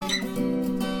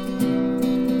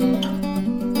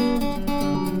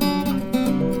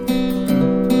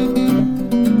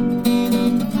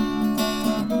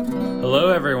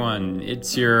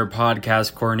it's your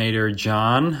podcast coordinator,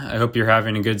 John. I hope you're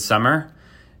having a good summer.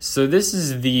 So this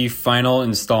is the final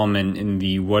installment in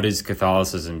the What is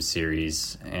Catholicism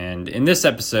series. And in this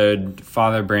episode,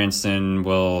 Father Branson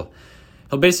he'll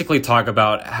basically talk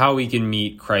about how we can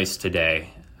meet Christ today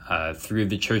through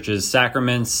the church's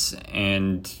sacraments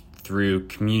and through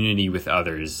community with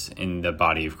others in the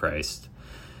body of Christ.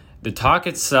 The talk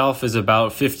itself is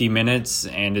about 50 minutes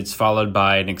and it's followed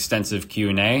by an extensive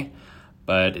Q&A,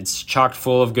 but it's chock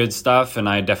full of good stuff and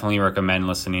I definitely recommend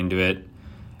listening to it.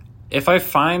 If I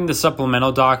find the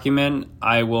supplemental document,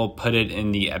 I will put it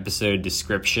in the episode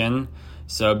description,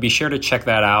 so be sure to check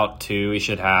that out too. We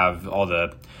should have all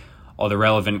the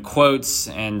relevant quotes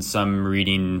and some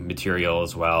reading material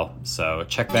as well. So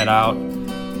check that out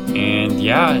and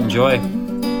yeah, enjoy.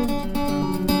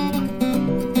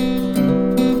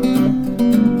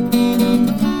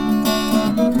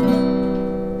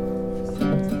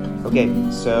 Okay,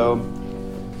 so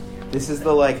this is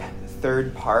the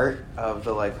third part of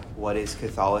the What is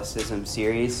Catholicism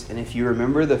series. And if you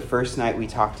remember the first night we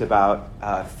talked about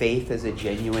faith as a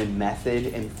genuine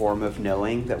method and form of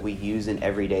knowing that we use in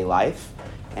everyday life,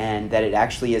 and that it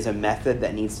actually is a method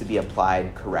that needs to be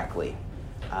applied correctly.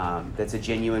 That's a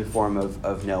genuine form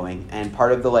of knowing. And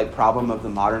part of the problem of the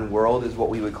modern world is what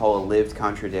we would call a lived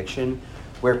contradiction,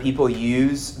 where people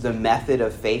use the method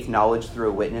of faith, knowledge through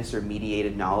a witness or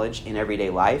mediated knowledge in everyday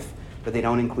life, but they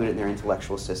don't include it in their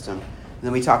intellectual system. And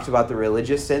then we talked about the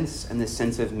religious sense and the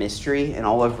sense of mystery and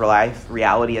all of life,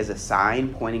 reality as a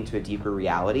sign pointing to a deeper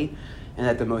reality, and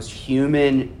that the most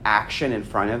human action in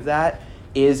front of that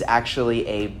is actually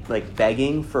a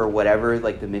begging for whatever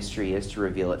the mystery is to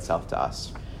reveal itself to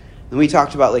us. Then we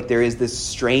talked about there is this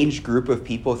strange group of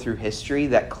people through history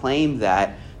that claim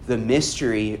that the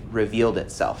mystery revealed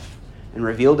itself in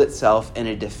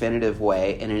a definitive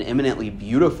way, in an eminently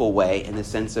beautiful way, in the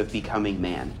sense of becoming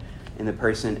man, in the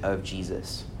person of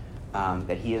Jesus.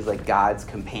 That he is God's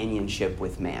companionship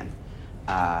with man.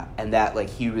 And that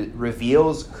he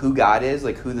reveals who God is,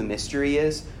 who the mystery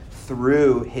is,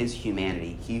 through his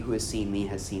humanity. He who has seen me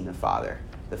has seen the Father.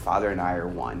 The Father and I are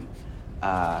one.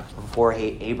 Before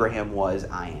Abraham was,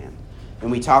 I am.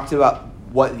 And we talked about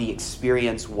what the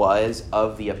experience was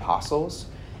of the apostles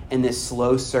and this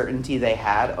slow certainty they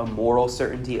had, a moral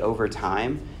certainty over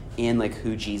time in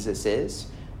who Jesus is,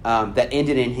 that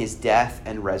ended in his death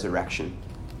and resurrection.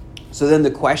 So then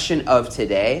the question of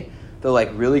today, the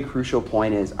really crucial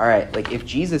point is, all right, if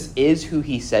Jesus is who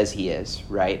he says he is,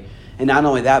 right? And not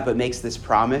only that, but makes this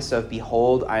promise of,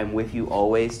 behold, I am with you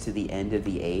always to the end of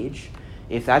the age.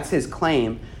 If that's his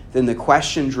claim, then the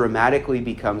question dramatically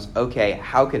becomes, okay,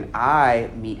 how can I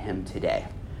meet him today?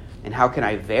 And how can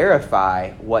I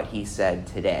verify what he said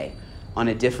today on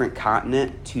a different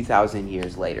continent 2,000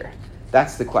 years later?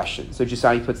 That's the question. So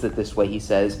Giussani puts it this way. He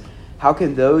says, how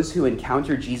can those who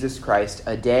encounter Jesus Christ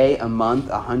a day, a month,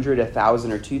 100,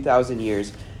 1,000, or 2,000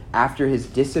 years after his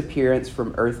disappearance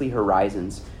from earthly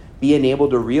horizons be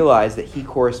enabled to realize that he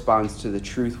corresponds to the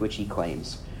truth which he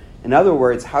claims? In other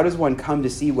words, how does one come to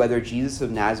see whether Jesus of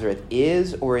Nazareth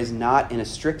is or is not, in a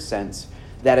strict sense,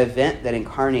 that event that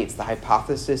incarnates the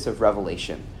hypothesis of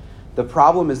revelation? The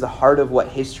problem is the heart of what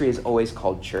history has always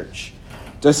called church.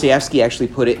 Dostoevsky actually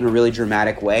put it in a really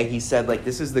dramatic way. He said,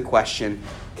 this is the question: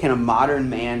 can a modern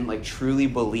man truly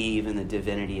believe in the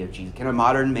divinity of Jesus? Can a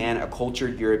modern man, a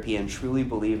cultured European, truly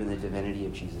believe in the divinity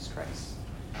of Jesus Christ?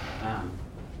 I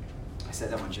said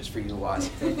that one just for you, Waz.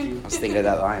 Thank you. I was thinking of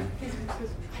that line.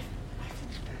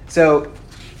 So,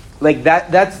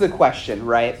 that's the question,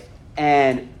 right?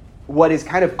 And what is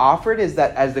kind of offered is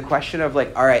that as the question of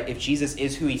all right, if Jesus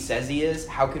is who he says he is,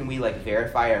 how can we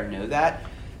verify or know that?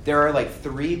 There are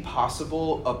three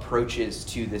possible approaches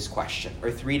to this question, or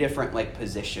three different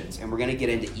positions, and we're going to get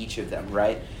into each of them,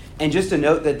 right? And just to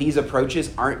note that these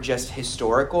approaches aren't just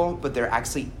historical, but they're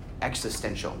actually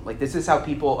existential. This is how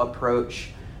people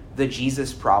approach the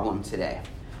Jesus problem today.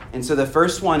 And so the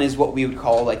first one is what we would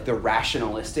call the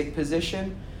rationalistic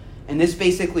position. And this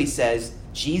basically says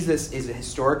Jesus is a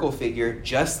historical figure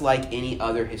just like any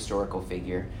other historical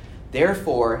figure.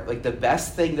 Therefore, the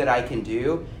best thing that I can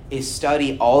do is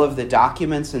study all of the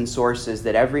documents and sources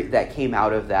that came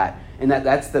out of that, and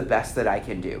that's the best that I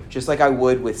can do. Just like I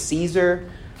would with Caesar,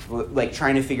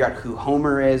 trying to figure out who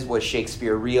Homer is, was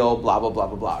Shakespeare real, blah, blah, blah,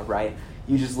 blah, blah, right?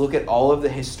 You just look at all of the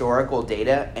historical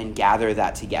data and gather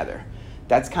that together.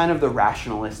 That's kind of the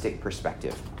rationalistic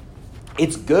perspective.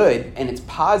 It's good and it's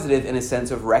positive in a sense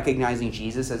of recognizing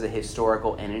Jesus as a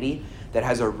historical entity that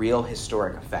has a real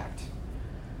historic effect.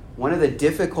 One of the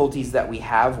difficulties that we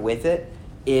have with it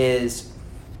is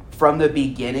from the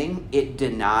beginning, it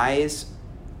denies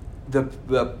the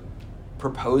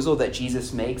proposal that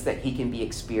Jesus makes that he can be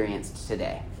experienced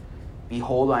today.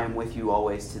 Behold, I am with you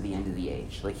always to the end of the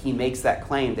age. Like, he makes that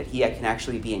claim that he can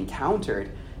actually be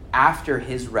encountered after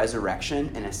his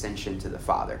resurrection and ascension to the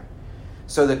Father.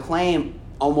 So the claim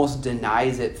almost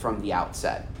denies it from the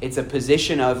outset. It's a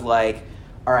position of like,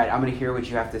 all right, I'm going to hear what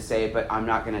you have to say, but I'm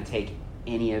not going to take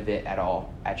any of it at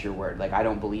all at your word. Like, I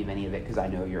don't believe any of it because I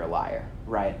know you're a liar,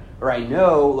 right? Or I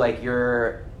know, like,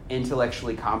 you're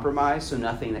intellectually compromised, so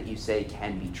nothing that you say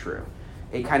can be true.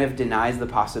 It kind of denies the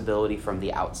possibility from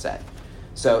the outset.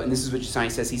 So, and this is what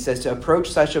Giussani says. He says, to approach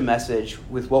such a message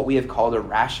with what we have called a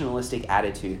rationalistic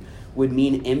attitude would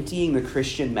mean emptying the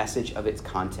Christian message of its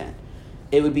content.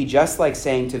 It would be just like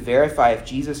saying, to verify if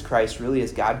Jesus Christ really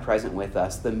is God present with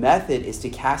us, the method is to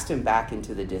cast him back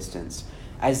into the distance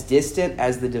as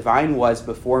the divine was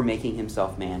before making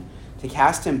himself man, to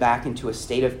cast him back into a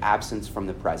state of absence from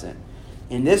the present.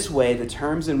 In this way, the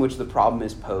terms in which the problem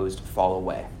is posed fall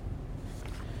away.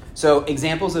 So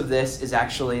examples of this is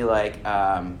actually like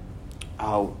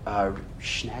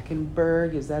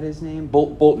Schnackenberg, is that his name?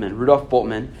 Rudolf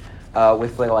Bultmann,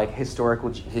 with like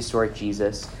historic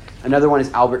Jesus. Another one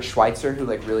is Albert Schweitzer, who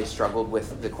like really struggled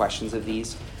with the questions of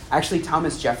these. Actually,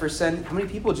 Thomas Jefferson. How many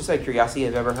people, just out of curiosity,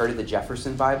 have ever heard of the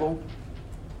Jefferson Bible?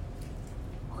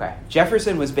 Okay.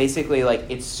 Jefferson was basically like,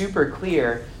 it's super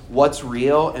clear what's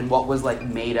real and what was like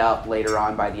made up later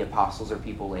on by the apostles or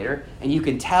people later. And you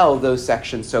can tell those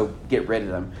sections, so get rid of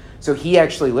them. So he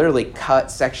actually literally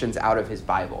cut sections out of his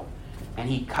Bible. And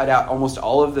he cut out almost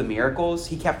all of the miracles.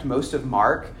 He kept most of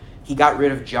Mark. He got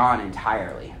rid of John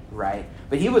entirely, right?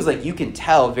 But he was like, you can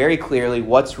tell very clearly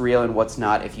what's real and what's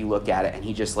not if you look at it. And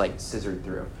he just like scissored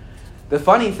through. The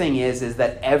funny thing is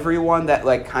that everyone that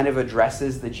like kind of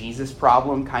addresses the Jesus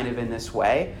problem kind of in this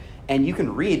way, and you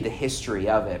can read the history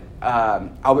of it.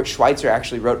 Albert Schweitzer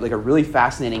actually wrote like a really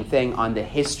fascinating thing on the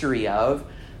history of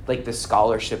like the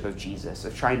scholarship of Jesus,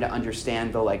 of trying to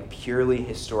understand the like purely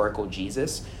historical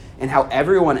Jesus, and how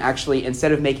everyone actually,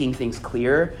 instead of making things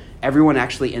clearer, everyone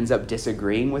actually ends up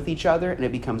disagreeing with each other, and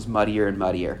it becomes muddier and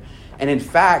muddier. And in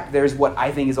fact, there's what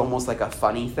I think is almost like a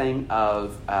funny thing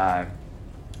of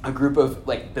a group of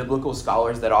like biblical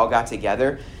scholars that all got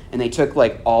together, and they took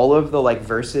like all of the like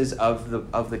verses of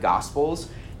the Gospels,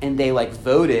 and they like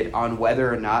voted on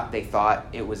whether or not they thought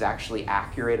it was actually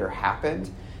accurate or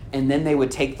happened. And then they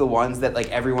would take the ones that like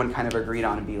everyone kind of agreed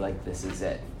on and be like, this is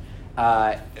it.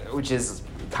 Which is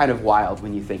kind of wild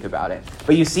when you think about it.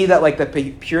 But you see that like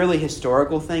the purely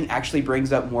historical thing actually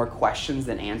brings up more questions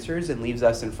than answers and leaves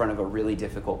us in front of a really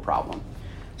difficult problem.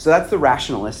 So that's the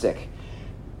rationalistic.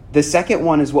 The second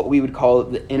one is what we would call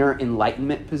the inner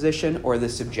enlightenment position or the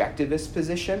subjectivist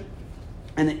position.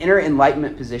 And the inner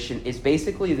enlightenment position is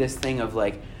basically this thing of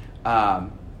like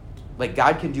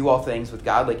God can do all things. With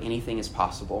God, like anything is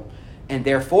possible. And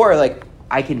therefore, like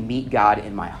I can meet God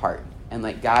in my heart. And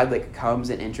like God like comes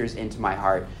and enters into my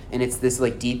heart. And it's this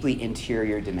like deeply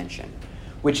interior dimension,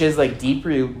 which is like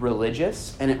deeply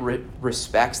religious, and it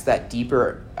respects that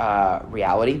deeper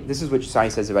reality. This is what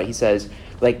Giussani says about it. He says,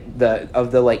 like the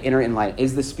inner enlightenment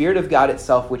is the Spirit of God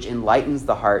itself, which enlightens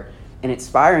the heart, and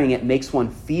inspiring it makes one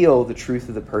feel the truth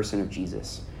of the person of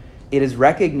Jesus. It is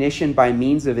recognition by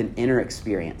means of an inner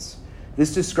experience.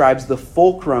 This describes the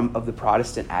fulcrum of the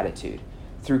Protestant attitude.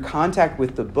 Through contact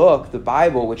with the book, the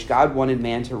Bible, which God wanted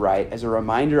man to write as a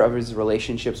reminder of his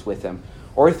relationships with him,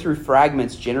 or through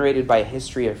fragments generated by a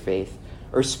history of faith,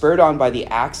 or spurred on by the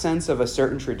accents of a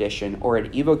certain tradition or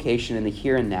an evocation in the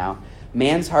here and now,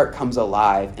 man's heart comes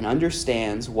alive and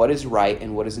understands what is right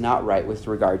and what is not right with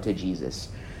regard to Jesus.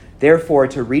 Therefore,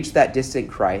 to reach that distant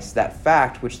Christ, that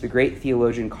fact which the great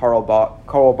theologian Karl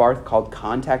Barth called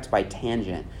contact by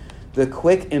tangent, the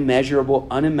quick, immeasurable,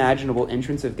 unimaginable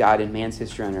entrance of God in man's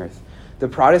history on earth, the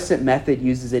Protestant method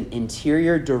uses an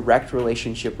interior, direct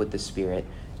relationship with the Spirit,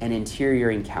 an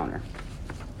interior encounter.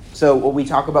 So what we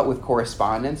talk about with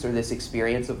correspondence, or this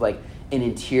experience of like an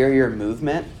interior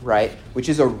movement, right, which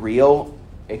is a real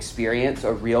experience,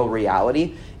 a real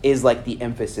reality, is like the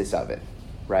emphasis of it,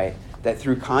 right? That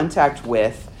through contact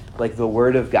with like the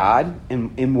Word of God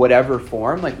in whatever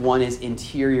form, like one is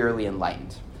interiorly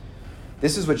enlightened.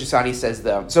 This is what Giussani says,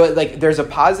 though. So like there's a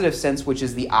positive sense, which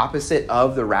is the opposite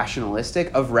of the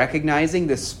rationalistic, of recognizing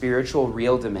the spiritual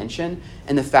real dimension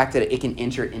and the fact that it can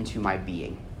enter into my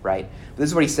being, right? But this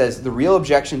is what he says. The real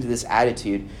objection to this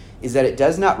attitude is that it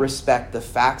does not respect the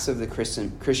facts of the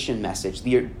Christian message,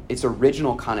 its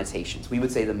original connotations. We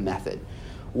would say the method.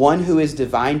 One who is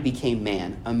divine became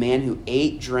man, a man who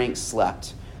ate, drank,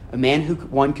 slept, a man who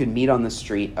one could meet on the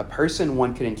street, a person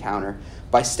one could encounter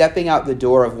by stepping out the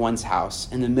door of one's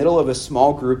house in the middle of a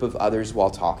small group of others while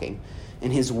talking.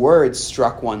 and his words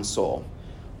struck one's soul.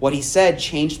 What he said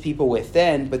changed people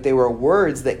within, but they were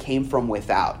words that came from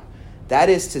without. That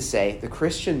is to say, the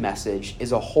Christian message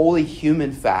is a wholly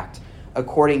human fact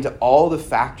according to all the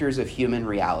factors of human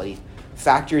reality,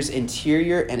 factors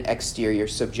interior and exterior,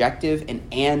 subjective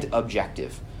and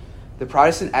objective. The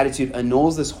Protestant attitude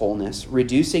annuls this wholeness,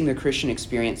 reducing the Christian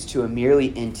experience to a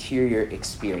merely interior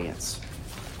experience,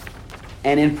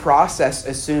 and in process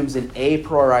assumes an a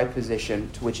priori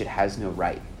position to which it has no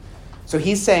right. So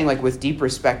he's saying, like, with deep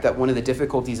respect, that one of the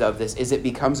difficulties of this is it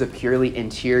becomes a purely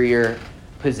interior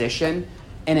position,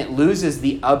 and it loses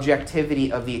the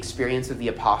objectivity of the experience of the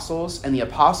apostles, and the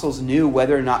apostles knew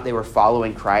whether or not they were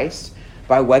following Christ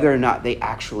by whether or not they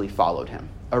actually followed him,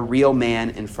 a real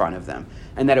man in front of them,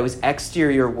 and that it was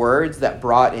exterior words that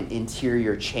brought an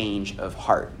interior change of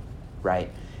heart, right?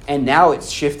 And now it's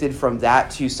shifted from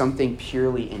that to something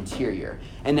purely interior.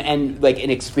 And like an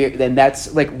experience, then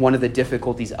that's like one of the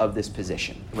difficulties of this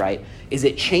position, right? Is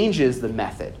it changes the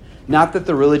method. Not that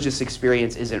the religious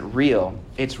experience isn't real,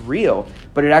 it's real,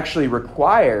 but it actually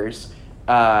requires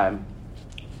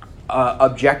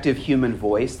objective human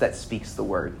voice that speaks the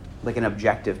word, like an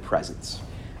objective presence.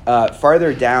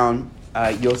 Farther down,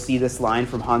 you'll see this line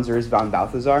from Hans Urs von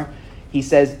Balthasar. He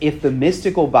says, if the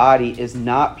mystical body is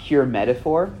not pure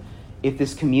metaphor, if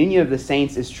this communion of the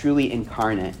saints is truly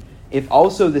incarnate, if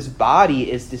also this body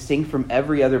is distinct from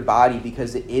every other body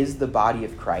because it is the body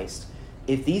of Christ,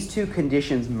 if these two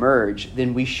conditions merge,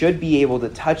 then we should be able to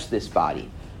touch this body,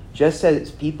 just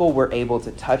as people were able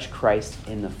to touch Christ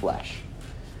in the flesh.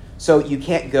 So you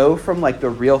can't go from like the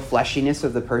real fleshiness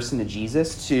of the person of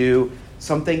Jesus to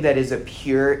something that is a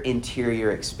pure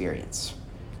interior experience.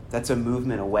 That's a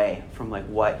movement away from like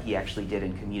what he actually did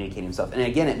in communicating himself. And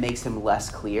again, it makes him less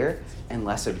clear and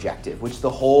less objective, which the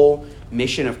whole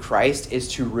mission of Christ is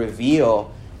to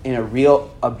reveal in a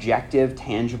real objective,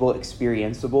 tangible,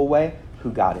 experienceable way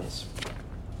who God is.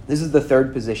 This is the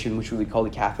third position, which we would call the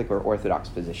Catholic or Orthodox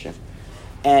position.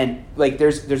 And like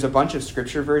there's a bunch of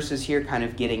scripture verses here kind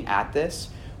of getting at this.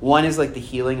 One is like the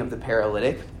healing of the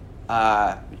paralytic.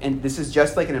 And this is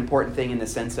just like an important thing in the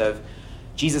sense of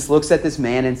Jesus looks at this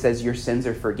man and says, your sins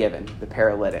are forgiven, the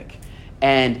paralytic.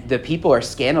 And the people are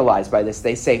scandalized by this.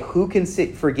 They say, who can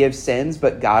forgive sins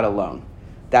but God alone?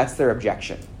 That's their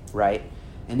objection, right?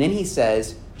 And then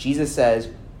Jesus says,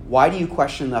 why do you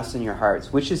question thus in your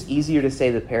hearts? Which is easier to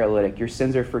say to the paralytic, your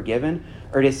sins are forgiven,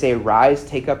 or to say, rise,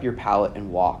 take up your pallet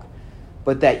and walk?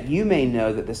 But that you may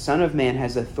know that the Son of Man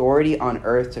has authority on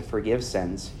earth to forgive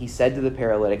sins, he said to the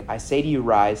paralytic, I say to you,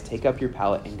 rise, take up your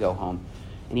pallet and go home.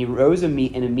 And he rose and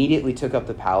immediately took up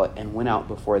the pallet and went out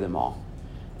before them all.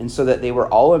 And so that they were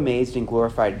all amazed and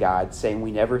glorified God, saying,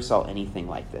 we never saw anything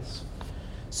like this.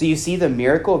 So you see the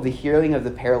miracle of the healing of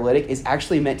the paralytic is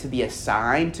actually meant to be a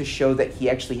sign to show that he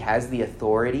actually has the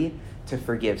authority to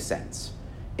forgive sins.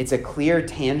 It's a clear,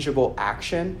 tangible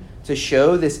action to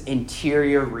show this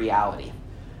interior reality.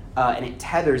 And it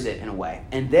tethers it in a way.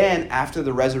 And then after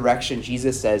the resurrection,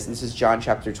 Jesus says, this is John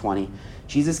chapter 20,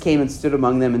 Jesus came and stood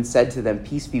among them and said to them,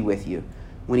 peace be with you.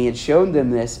 When he had shown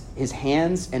them this, his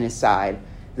hands and his side,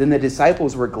 then the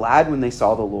disciples were glad when they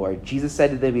saw the Lord. Jesus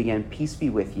said to them again, peace be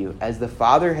with you. As the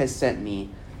Father has sent me,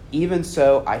 even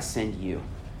so I send you.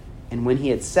 And when he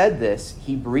had said this,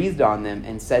 he breathed on them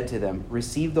and said to them,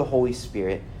 receive the Holy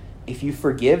Spirit. If you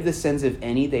forgive the sins of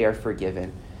any, they are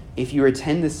forgiven. If you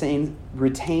retain the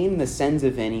sins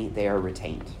of any, they are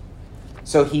retained.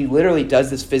 So he literally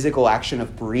does this physical action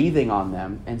of breathing on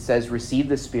them and says, receive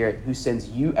the Spirit who sends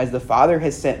you. As the Father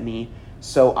has sent me,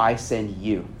 so I send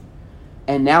you.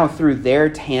 And now through their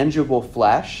tangible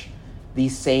flesh,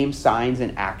 these same signs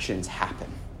and actions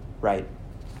happen, right?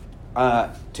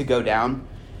 To go down,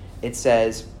 it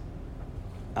says,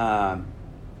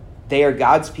 they are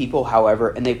God's people, however,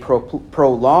 and they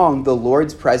prolong the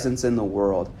Lord's presence in the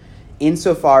world,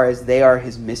 insofar as they are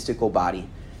his mystical body,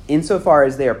 insofar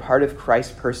as they are part of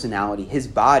Christ's personality, his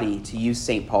body, to use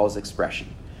St. Paul's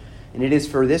expression. And it is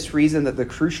for this reason that the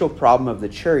crucial problem of the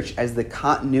church as the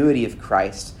continuity of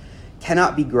Christ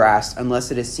cannot be grasped unless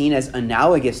it is seen as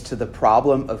analogous to the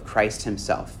problem of Christ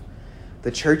himself.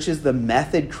 The church is the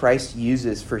method Christ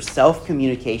uses for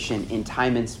self-communication in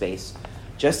time and space,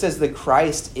 just as the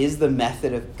Christ is the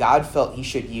method of God felt he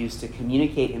should use to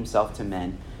communicate himself to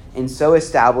men, and so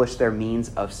establish their means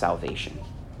of salvation.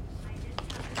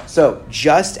 So,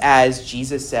 just as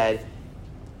Jesus said,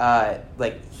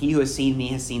 he who has seen me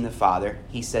has seen the Father,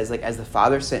 he says, as the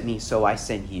Father sent me, so I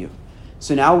send you.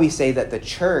 So now we say that the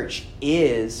church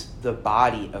is the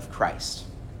body of Christ,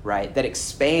 right? That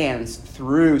expands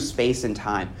through space and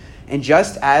time. And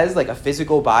just as a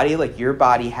physical body, like your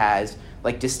body has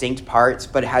like distinct parts,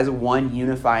 but it has one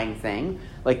unifying thing,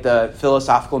 like the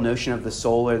philosophical notion of the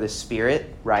soul or the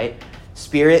spirit, right?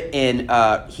 Spirit in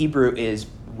Hebrew is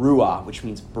ruah, which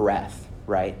means breath,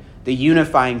 right? The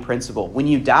unifying principle. When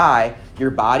you die, your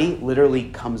body literally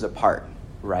comes apart,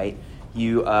 right?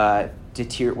 You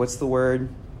deteriorate. What's the word?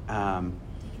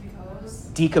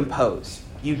 Decompose.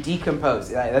 You decompose.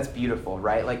 That's beautiful,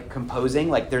 right? Like composing,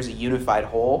 like there's a unified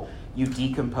whole. You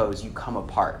decompose, you come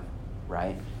apart,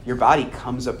 right? Your body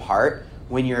comes apart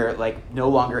when you're like no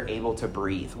longer able to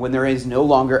breathe, when there is no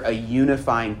longer a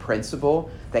unifying principle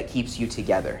that keeps you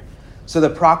together. So the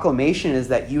proclamation is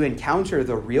that you encounter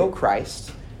the real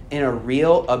Christ in a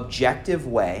real objective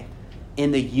way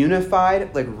in the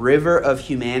unified like river of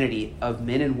humanity of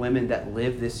men and women that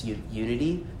live this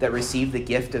unity, that receive the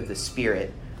gift of the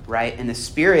Spirit, right? And the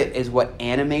Spirit is what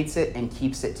animates it and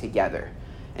keeps it together.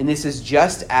 And this is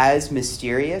just as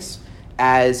mysterious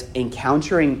as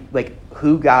encountering like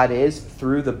who God is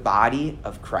through the body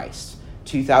of Christ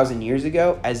 2,000 years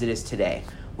ago as it is today.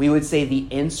 We would say the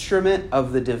instrument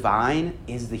of the divine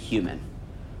is the human,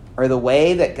 or the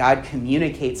way that God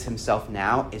communicates himself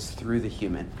now is through the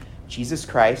human. Jesus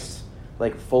Christ,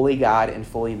 like fully God and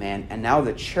fully man, and now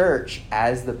the church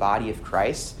as the body of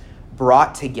Christ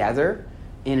brought together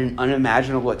in an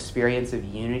unimaginable experience of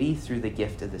unity through the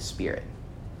gift of the Spirit.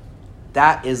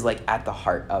 That is like at the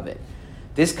heart of it.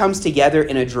 This comes together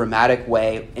in a dramatic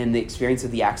way in the experience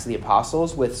of the Acts of the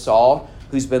Apostles with Saul,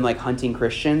 who's been like hunting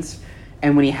Christians.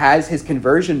 And when he has his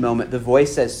conversion moment, the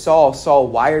voice says, "Saul, Saul,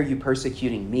 why are you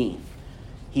persecuting me?"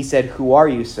 He said, "Who are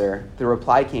you, sir?" The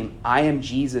reply came, "I am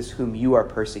Jesus whom you are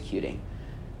persecuting.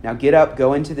 Now get up,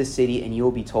 go into the city, and you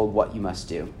will be told what you must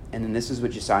do." And then this is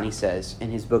what Giussani says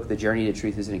in his book, The Journey to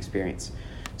Truth is an Experience.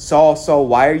 "Saul, Saul,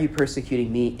 why are you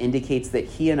persecuting me?" indicates that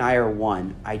he and I are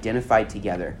one, identified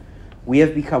together. We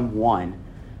have become one.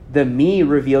 The me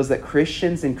reveals that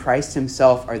Christians and Christ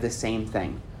himself are the same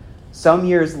thing. Some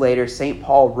years later, St.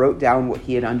 Paul wrote down what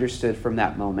he had understood from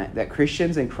that moment, that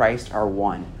Christians and Christ are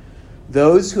one.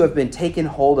 Those who have been taken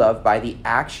hold of by the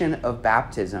action of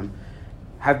baptism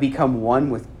have become one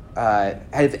with,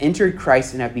 have entered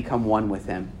Christ and have become one with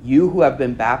him. You who have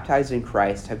been baptized in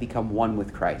Christ have become one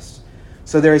with Christ.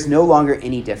 So there is no longer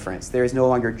any difference. There is no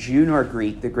longer Jew nor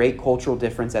Greek, the great cultural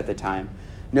difference at the time.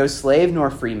 No slave nor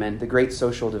freeman, the great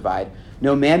social divide.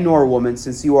 No man nor woman,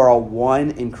 since you are all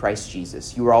one in Christ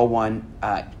Jesus. You are all one,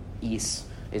 is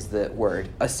the word.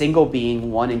 A single being,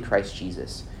 one in Christ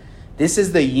Jesus. This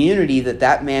is the unity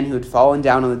that man who had fallen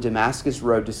down on the Damascus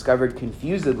road discovered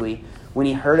confusedly when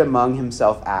he heard among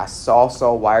himself ask, "Saul,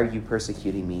 Saul, why are you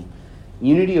persecuting me?"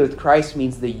 Unity with Christ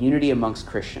means the unity amongst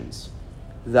Christians.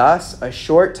 Thus, a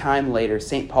short time later,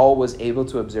 St. Paul was able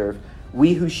to observe,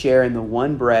 "We who share in the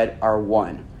one bread are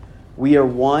one." We are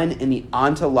one in the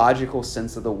ontological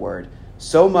sense of the word,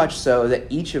 so much so that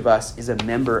each of us is a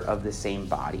member of the same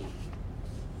body.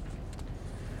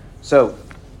 So,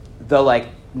 the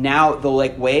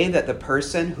way that the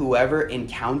person, whoever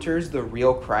encounters the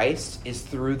real Christ, is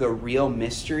through the real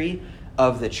mystery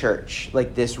of the church,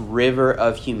 like this river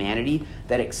of humanity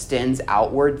that extends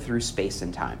outward through space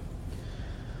and time.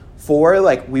 Four,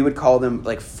 we would call them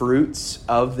fruits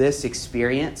of this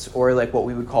experience, or what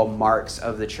we would call marks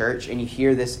of the church. And you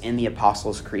hear this in the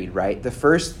Apostles' Creed, right? The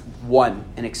first one,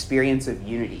 an experience of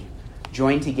unity,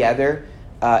 joined together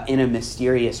in a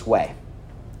mysterious way.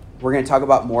 We're going to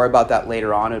talk more about that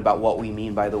later on, and about what we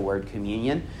mean by the word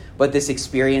communion. But this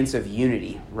experience of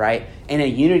unity, right? And a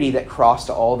unity that crossed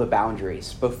all the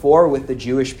boundaries. Before, with the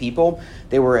Jewish people,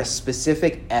 they were a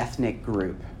specific ethnic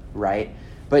group, right?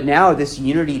 But now this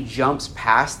unity jumps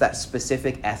past that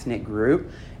specific ethnic group,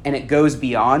 and it goes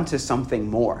beyond to something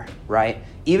more, right?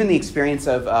 Even the experience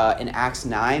of in Acts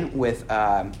 9 with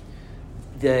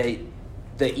the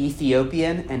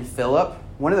Ethiopian and Philip.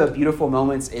 One of the beautiful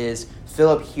moments is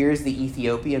Philip hears the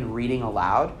Ethiopian reading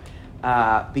aloud,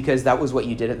 because that was what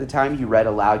you did at the time. You read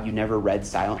aloud. You never read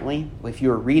silently. If you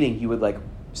were reading, you would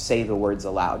say the words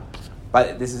aloud.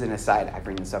 But this is an aside. I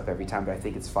bring this up every time, but I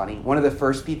think it's funny. One of the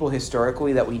first people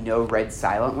historically that we know read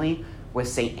silently was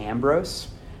St. Ambrose,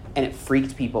 and it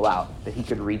freaked people out that he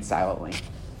could read silently.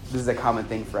 This is a common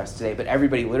thing for us today, but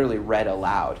everybody literally read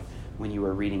aloud when you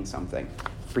were reading something.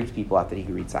 Freaked people out that he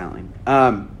could read silently.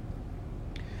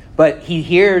 But he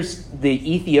hears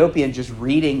the Ethiopian just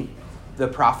reading the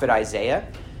prophet Isaiah,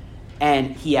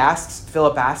 and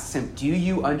Philip asks him, "Do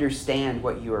you understand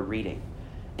what you are reading?"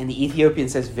 And the Ethiopian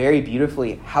says very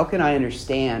beautifully, "How can I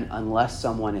understand unless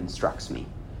someone instructs me?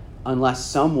 Unless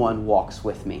someone walks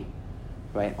with me?"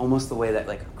 Right? Almost the way that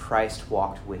Christ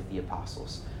walked with the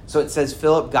apostles. So it says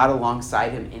Philip got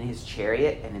alongside him in his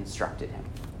chariot and instructed him.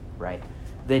 Right?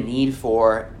 the need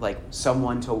for like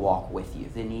someone to walk with you,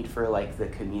 the need for like the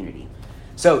community.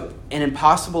 So an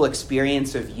impossible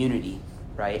experience of unity,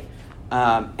 right?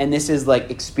 And this is like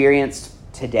experienced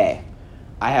today.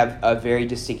 I have a very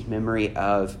distinct memory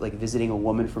of like visiting a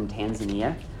woman from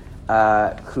Tanzania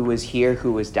who was here,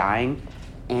 who was dying,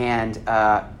 and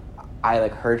I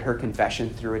like heard her confession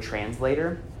through a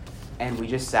translator, and we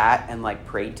just sat and like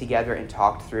prayed together and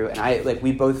talked through, and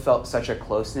we both felt such a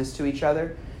closeness to each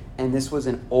other. And this was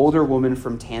an older woman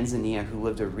from Tanzania who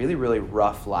lived a really, really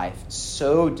rough life,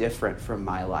 so different from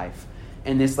my life,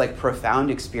 and this like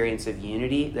profound experience of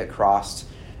unity that crossed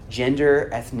gender,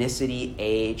 ethnicity,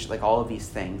 age, like all of these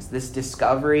things. This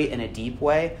discovery in a deep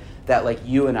way that like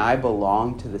you and I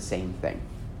belong to the same thing,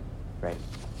 right?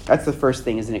 That's the first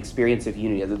thing, is an experience of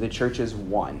unity, that the church is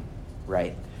one,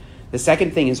 right? The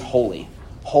second thing is holy.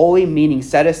 Holy meaning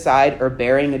set aside or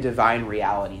bearing a divine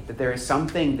reality, that there is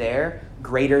something there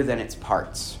greater than its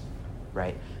parts,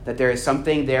 right? That there is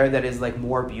something there that is like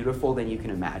more beautiful than you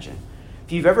can imagine.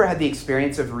 If you've ever had the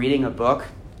experience of reading a book,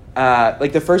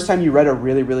 like the first time you read a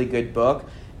really, really good book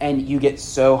and you get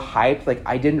so hyped, like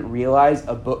I didn't realize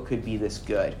a book could be this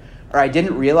good, or I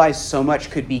didn't realize so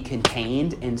much could be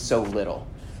contained in so little,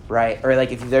 right? Or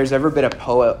like if there's ever been a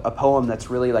poem that's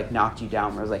really like knocked you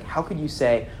down, where it's like, how could you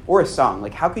say, or a song,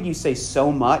 like how could you say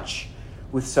so much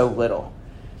with so little?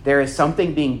 There is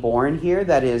something being born here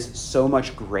that is so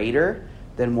much greater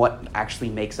than what actually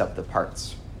makes up the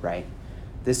parts, right?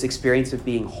 This experience of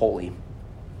being holy.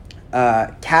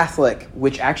 Catholic,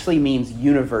 which actually means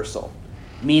universal,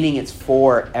 meaning it's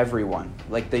for everyone,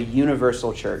 like the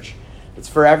universal church. It's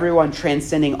for everyone,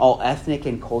 transcending all ethnic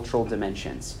and cultural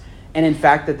dimensions. And in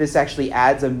fact, that this actually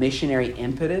adds a missionary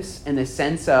impetus in the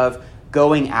sense of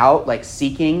going out, like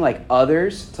seeking like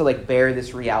others to like bear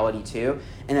this reality too.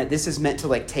 And that this is meant to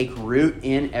like take root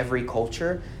in every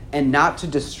culture, and not to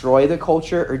destroy the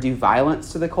culture or do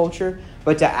violence to the culture,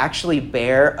 but to actually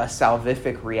bear a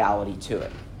salvific reality to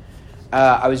it.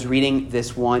 I was reading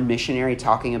this one missionary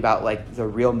talking about like the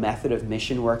real method of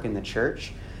mission work in the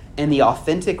church. And the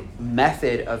authentic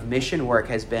method of mission work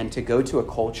has been to go to a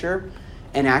culture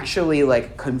and actually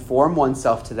like conform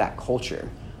oneself to that culture,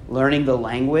 learning the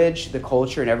language, the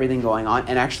culture, and everything going on,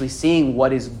 and actually seeing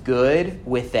what is good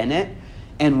within it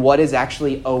and what is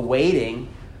actually awaiting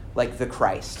like the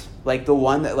Christ, like the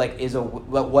one that like is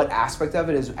what aspect of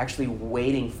it is actually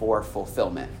waiting for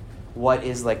fulfillment, what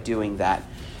is like doing that.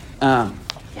 And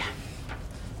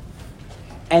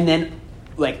then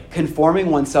like conforming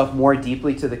oneself more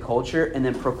deeply to the culture, and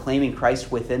then proclaiming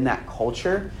Christ within that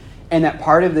culture. And that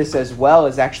part of this as well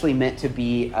is actually meant to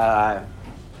be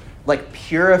like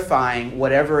purifying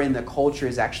whatever in the culture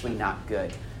is actually not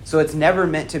good. So it's never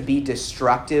meant to be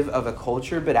destructive of a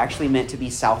culture, but actually meant to be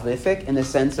salvific in the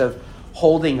sense of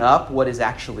holding up what is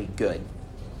actually good.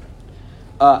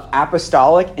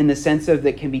 Apostolic in the sense of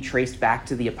that can be traced back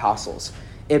to the apostles.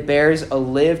 It bears a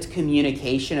lived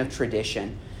communication of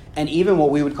tradition, and even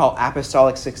what we would call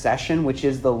apostolic succession, which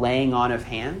is the laying on of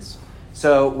hands.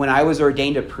 So when I was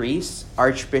ordained a priest,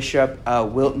 Archbishop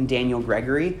Wilton Daniel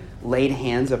Gregory laid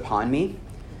hands upon me.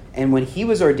 And when he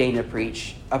was ordained a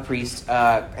priest,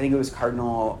 I think it was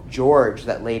Cardinal George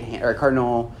that or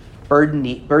Cardinal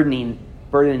Burdening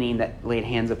that laid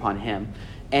hands upon him,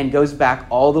 and goes back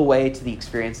all the way to the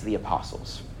experience of the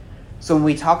apostles. So when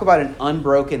we talk about an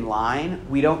unbroken line,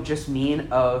 we don't just mean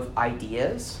of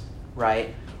ideas,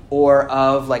 right? Or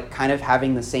of like kind of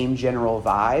having the same general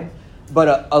vibe,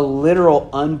 but a literal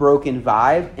unbroken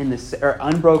vibe or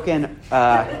unbroken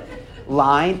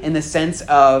line in the sense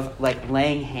of like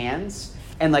laying hands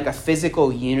and like a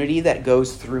physical unity that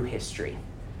goes through history.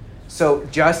 So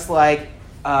just like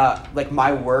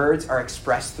my words are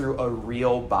expressed through a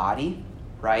real body,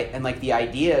 right? And like the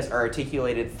ideas are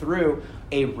articulated through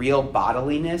a real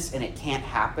bodiliness, and it can't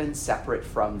happen separate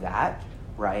from that,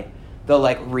 right? The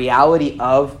like reality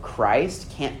of Christ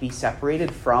can't be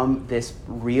separated from this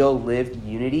real lived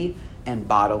unity and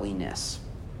bodiliness.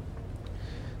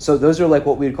 So those are like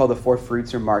what we would call the four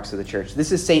fruits or marks of the church.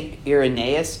 This is St.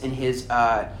 Irenaeus in his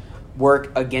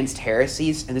work Against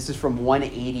Heresies, and this is from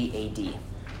 180 AD.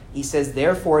 He says,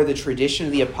 "Therefore, the tradition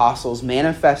of the apostles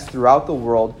manifest throughout the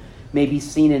world may be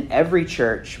seen in every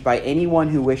church by anyone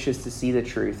who wishes to see the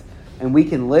truth. And we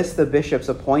can list the bishops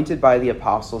appointed by the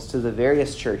apostles to the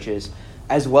various churches,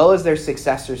 as well as their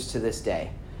successors to this day.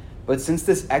 But since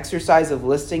this exercise of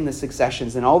listing the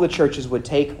successions in all the churches would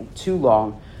take too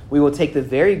long, we will take the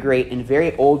very great and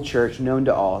very old church known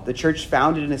to all, the church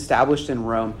founded and established in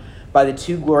Rome by the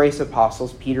two glorious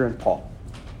apostles, Peter and Paul.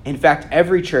 In fact,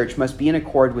 every church must be in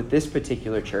accord with this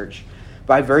particular church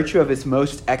by virtue of its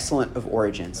most excellent of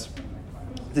origins.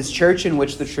 This church in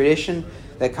which the tradition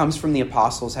that comes from the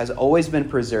apostles has always been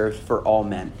preserved for all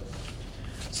men.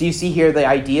 So you see here, the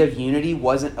idea of unity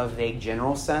wasn't a vague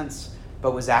general sense,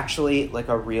 but was actually like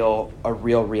a real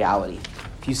reality.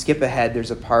 If you skip ahead,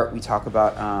 there's a part we talk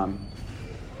about.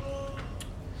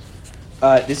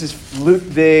 This is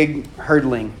Ludwig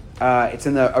Herdling. It's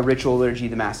in a ritual liturgy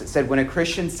of the Mass. It said, when a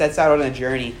Christian sets out on a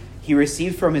journey, he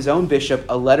received from his own bishop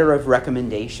a letter of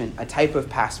recommendation, a type of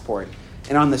passport.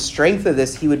 And on the strength of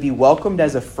this, he would be welcomed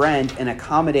as a friend and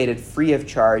accommodated free of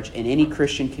charge in any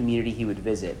Christian community he would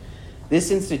visit.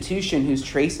 This institution, whose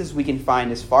traces we can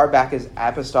find as far back as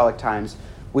apostolic times,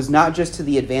 was not just to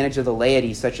the advantage of the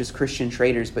laity, such as Christian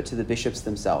traders, but to the bishops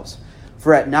themselves.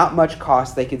 For at not much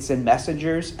cost, they could send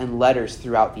messengers and letters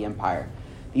throughout the empire.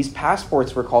 These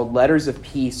passports were called letters of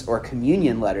peace or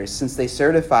communion letters, since they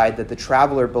certified that the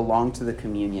traveler belonged to the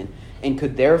communion and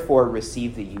could therefore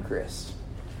receive the Eucharist.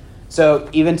 So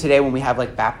even today when we have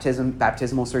like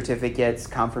baptismal certificates,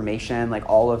 confirmation, like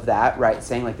all of that, right,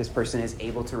 saying like this person is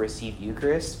able to receive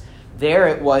Eucharist, there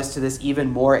it was to this even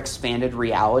more expanded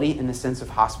reality in the sense of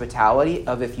hospitality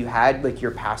of if you had like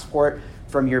your passport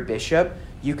from your bishop,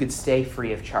 you could stay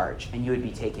free of charge and you would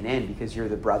be taken in because you're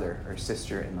the brother or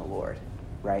sister in the Lord,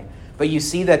 right? But you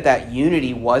see that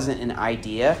unity wasn't an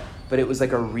idea, but it was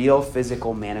like a real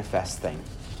physical manifest thing.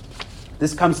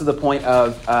 This comes to the point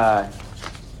of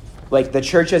like the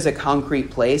church as a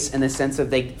concrete place in the sense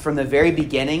of from the very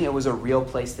beginning, it was a real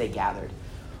place they gathered.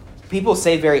 People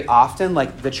say very often,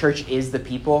 like the church is the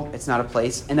people, it's not a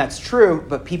place. And that's true,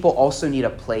 but people also need a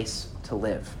place to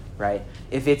live, right?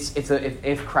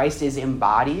 If Christ is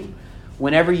embodied,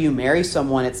 whenever you marry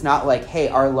someone, it's not like, hey,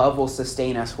 our love will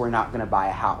sustain us, we're not going to buy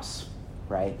a house,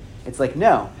 right? It's like,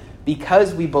 no,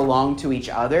 because we belong to each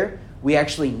other, we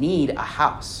actually need a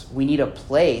house. We need a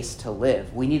place to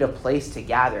live. We need a place to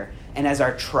gather. And as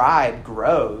our tribe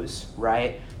grows,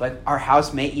 right, like our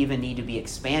house may even need to be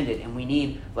expanded. And we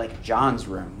need like John's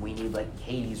room. We need like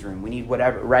Katie's room. We need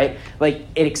whatever, right? Like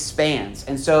it expands.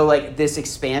 And so like this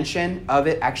expansion of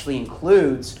it actually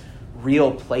includes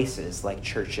real places like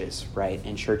churches, right,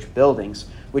 and church buildings,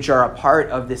 which are a part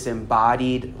of this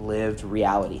embodied, lived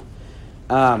reality.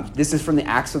 This is from the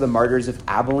Acts of the Martyrs of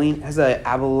Abilene.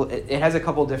 It has a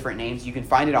couple different names. You can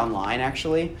find it online,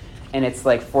 actually. And it's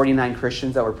like 49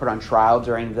 Christians that were put on trial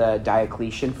during the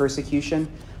Diocletian persecution.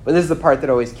 But this is the part that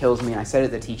always kills me. And I said it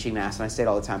at the teaching mass, and I say it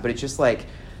all the time. But it's just like,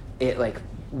 it like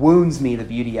wounds me, the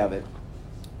beauty of it.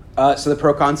 So the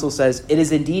proconsul says, it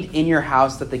is indeed in your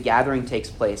house that the gathering takes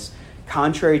place,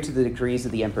 contrary to the decrees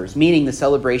of the emperors, meaning the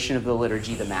celebration of the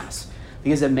liturgy, the Mass.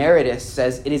 Because Emeritus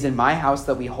says, it is in my house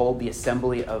that we hold the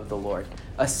assembly of the Lord.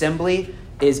 Assembly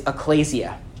is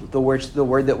ecclesia, the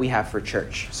word that we have for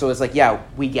church. So it's like, yeah,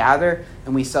 we gather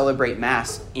and we celebrate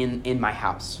Mass in my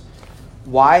house.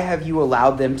 Why have you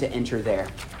allowed them to enter there?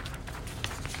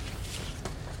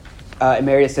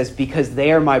 Emeritus says, because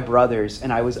they are my brothers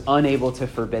and I was unable to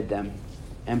forbid them.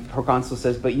 And proconsul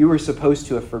says, but you were supposed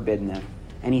to have forbidden them.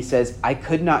 And he says, I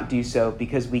could not do so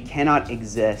because we cannot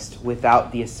exist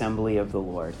without the assembly of the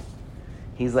Lord.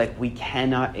 He's like, we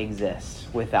cannot exist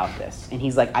without this. And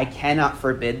he's like, I cannot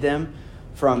forbid them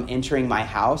from entering my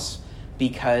house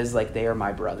because like they are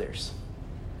my brothers.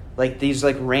 Like these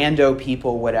like rando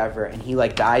people, whatever. And he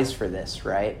like dies for this,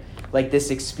 right? Like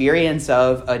this experience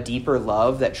of a deeper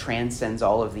love that transcends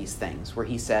all of these things, where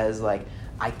he says like,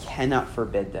 I cannot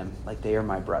forbid them. Like they are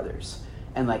my brothers.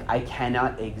 And like I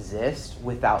cannot exist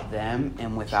without them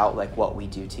and without like what we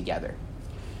do together.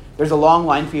 There's a long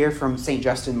line here from St.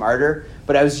 Justin Martyr,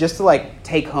 but I was just to like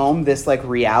take home this like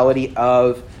reality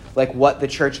of like what the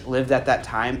church lived at that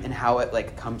time and how it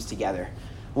like comes together.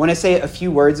 I want to say a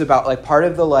few words about like part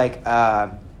of the like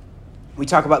we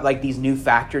talk about like these new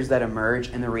factors that emerge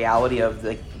in the reality of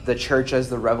the church as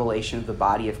the revelation of the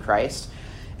body of Christ.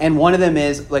 And one of them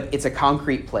is like it's a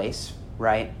concrete place.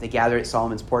 Right? They gather at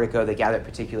Solomon's portico. They gather at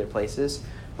particular places,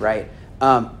 right?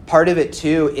 Part of it,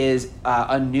 too, is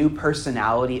a new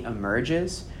personality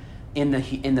emerges in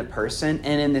the person.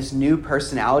 And in this new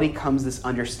personality comes this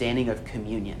understanding of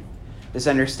communion. This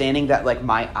understanding that, like,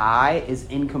 my I is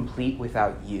incomplete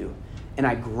without you. And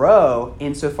I grow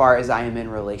insofar as I am in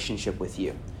relationship with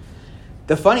you.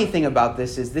 The funny thing about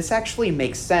this is this actually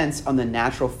makes sense on the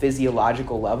natural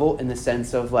physiological level in the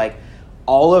sense of, like,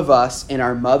 all of us in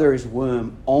our mother's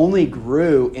womb only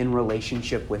grew in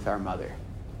relationship with our mother,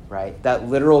 right? That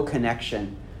literal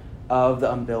connection of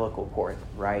the umbilical cord,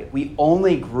 right? We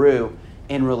only grew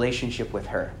in relationship with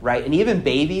her, right? And even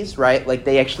babies, right? Like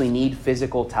they actually need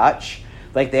physical touch.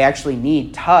 Like they actually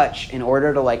need touch in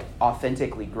order to like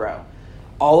authentically grow.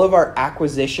 all of our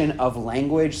acquisition of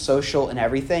language, social, and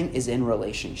everything is in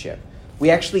relationship. We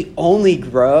actually only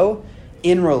grow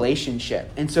in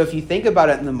relationship. And so if you think about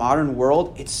it in the modern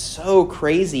world, it's so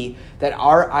crazy that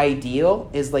our ideal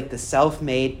is like the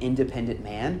self-made independent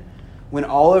man, when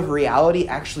all of reality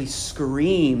actually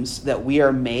screams that we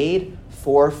are made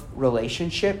for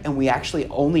relationship, and we actually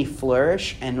only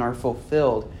flourish and are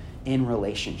fulfilled in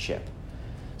relationship.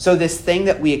 So this thing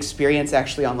that we experience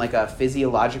actually on like a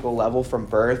physiological level from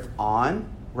birth on,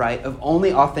 right, of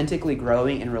only authentically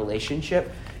growing in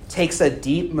relationship, takes a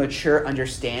deep, mature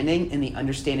understanding in the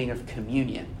understanding of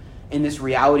communion, in this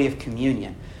reality of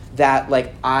communion, that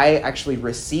like I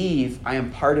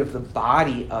am part of the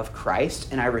body of Christ,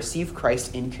 and I receive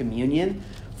Christ in communion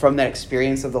from that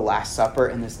experience of the Last Supper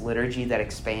and this liturgy that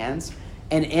expands.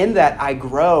 And in that, I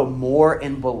grow more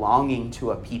in belonging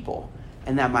to a people,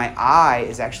 and that my I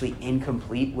is actually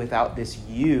incomplete without this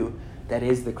you that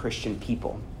is the Christian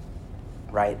people,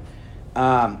 right?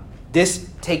 This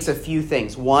takes a few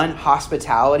things. One,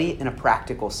 hospitality in a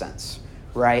practical sense,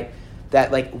 right?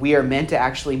 That like we are meant to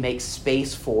actually make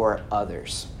space for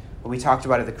others. We talked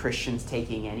about it, the Christians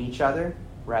taking in each other,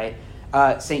 right?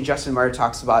 St. Justin Martyr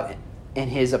talks about in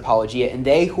his Apologia, and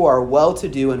they who are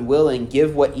well-to-do and willing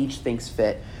give what each thinks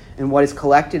fit, and what is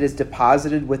collected is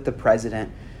deposited with the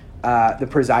president, the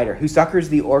presider, who succors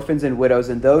the orphans and widows,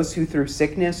 and those who through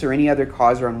sickness or any other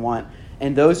cause are in want,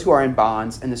 and those who are in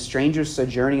bonds, and the strangers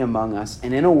sojourning among us,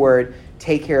 and in a word,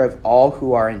 take care of all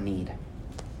who are in need.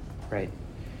 Right?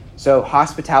 So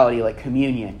hospitality, like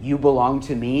communion, you belong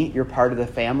to me, you're part of the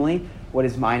family, what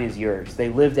is mine is yours. They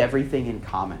lived everything in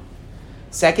common.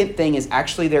 Second thing is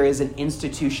actually there is an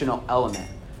institutional element.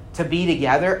 To be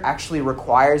together actually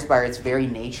requires by its very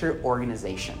nature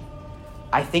organization.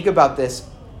 I think about this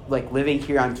like living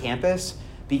here on campus,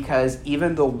 because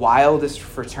even the wildest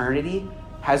fraternity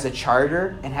has a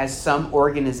charter and has some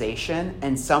organization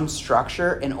and some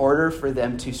structure in order for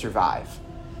them to survive.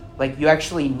 Like you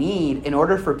actually need, in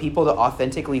order for people to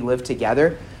authentically live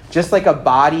together, just like a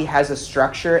body has a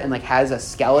structure and like has a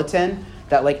skeleton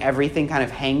that like everything kind of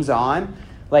hangs on,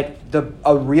 like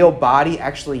a real body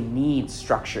actually needs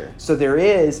structure. So there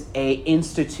is a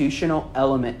institutional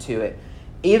element to it.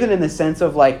 Even in the sense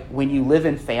of like when you live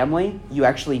in family, you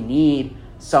actually need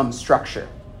some structure,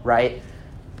 right?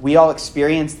 We all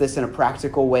experienced this in a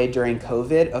practical way during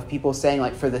COVID, of people saying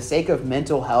like, for the sake of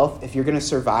mental health, if you're going to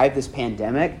survive this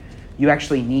pandemic, you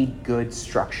actually need good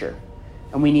structure.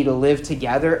 And we need to live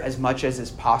together as much as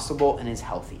is possible and is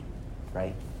healthy,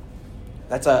 right?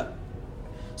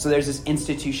 So there's this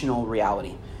institutional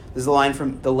reality. This is a line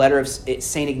from the letter of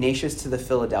St. Ignatius to the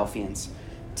Philadelphians.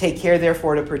 Take care,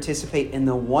 therefore, to participate in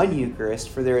the one Eucharist,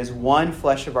 for there is one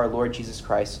flesh of our Lord Jesus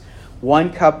Christ,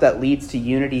 one cup that leads to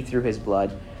unity through his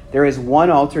blood. There is one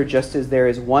altar, just as there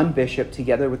is one bishop,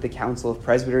 together with the council of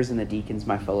presbyters and the deacons,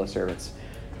 my fellow servants,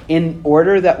 in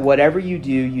order that whatever you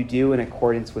do in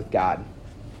accordance with God.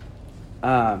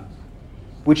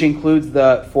 Which includes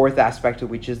the fourth aspect,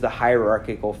 which is the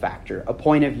hierarchical factor, a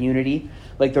point of unity,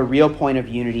 like the real point of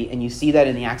unity. And you see that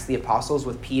in the Acts of the Apostles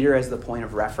with Peter as the point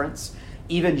of reference.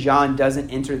 Even John doesn't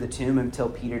enter the tomb until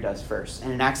Peter does first.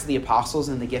 And in Acts of the Apostles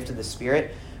and the gift of the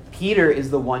Spirit, Peter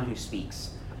is the one who speaks.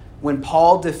 When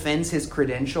Paul defends his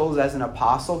credentials as an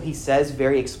apostle, he says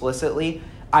very explicitly,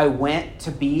 I went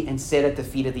to be and sit at the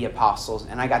feet of the apostles,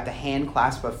 and I got the hand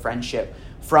clasp of friendship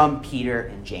from Peter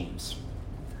and James.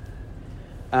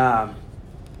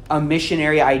 A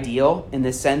missionary ideal in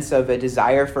the sense of a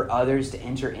desire for others to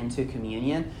enter into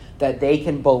communion, that they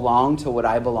can belong to what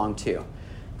I belong to.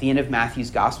 At the end of Matthew's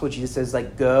gospel, Jesus says,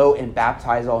 like, go and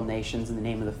baptize all nations in the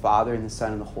name of the Father and the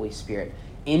Son and the Holy Spirit.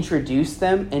 Introduce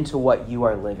them into what you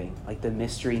are living, like the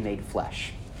mystery made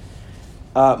flesh.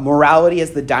 Morality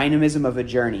is the dynamism of a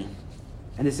journey.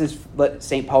 And this is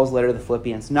St. Paul's letter to the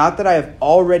Philippians. Not that I have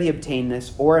already obtained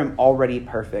this or am already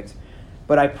perfect,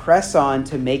 but I press on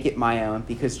to make it my own,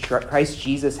 because Christ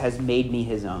Jesus has made me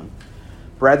his own.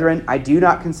 Brethren, I do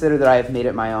not consider that I have made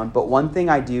it my own, but one thing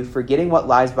I do, forgetting what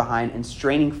lies behind and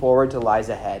straining forward to lies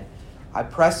ahead, I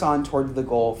press on toward the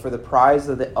goal for the prize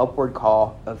of the upward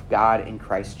call of God in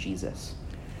Christ Jesus.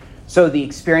 So the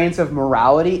experience of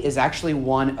morality is actually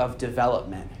one of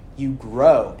development. You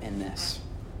grow in this,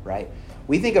 right?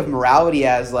 We think of morality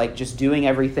as like just doing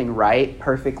everything right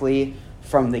perfectly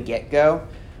from the get-go,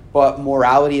 but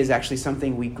morality is actually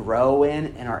something we grow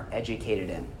in and are educated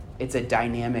in. It's a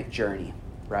dynamic journey,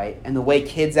 right? And the way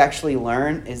kids actually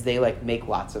learn is they like make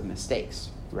lots of mistakes,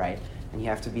 right? And you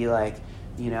have to be like,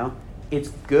 it's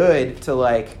good to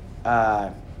like,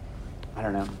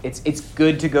 it's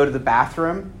good to go to the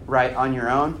bathroom, right, on your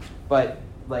own, but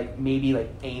like maybe like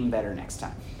aim better next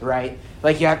time, right?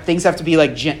 Like things have to be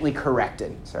like gently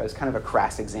corrected. Sorry, it was kind of a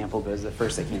crass example, but it was the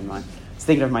first that came to mind. I was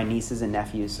thinking of my nieces and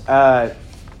nephews.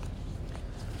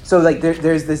 So like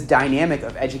there's this dynamic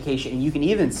of education, and you can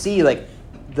even see like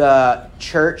the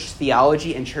church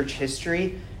theology and church history,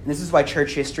 and this is why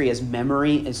church history as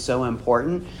memory is so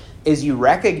important, is you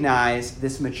recognize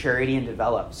this maturity and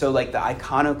develop. So like the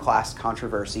iconoclast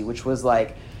controversy, which was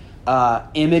like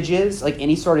images, like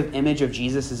any sort of image of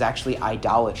Jesus is actually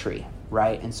idolatry,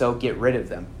 right? And so get rid of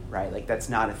them, right? Like that's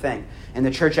not a thing. And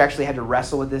the church actually had to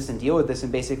wrestle with this and deal with this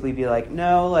and basically be like,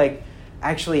 no, like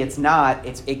actually it's not.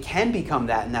 It can become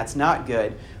that, and that's not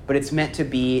good, but it's meant to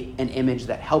be an image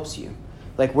that helps you.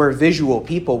 Like we're visual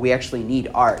people, we actually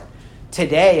need art.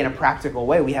 Today, in a practical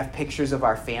way, we have pictures of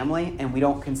our family, and we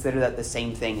don't consider that the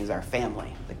same thing as our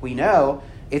family. Like we know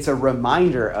it's a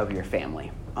reminder of your family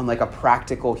on like a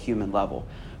practical human level.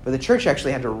 But the church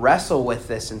actually had to wrestle with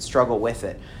this and struggle with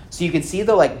it. So you can see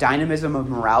the like dynamism of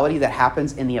morality that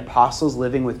happens in the apostles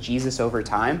living with Jesus over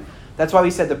time. That's why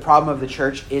we said the problem of the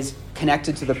church is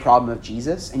connected to the problem of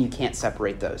Jesus, and you can't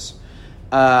separate those.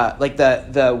 Like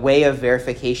the way of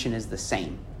verification is the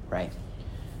same, right?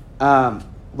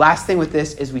 Last thing with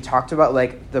this is we talked about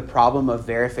like the problem of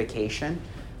verification.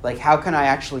 Like how can I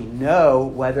actually know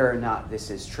whether or not this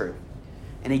is true?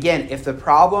 And again, if the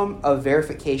problem of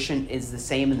verification is the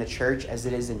same in the church as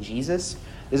it is in Jesus,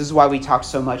 this is why we talk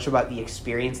so much about the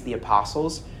experience of the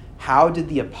apostles. How did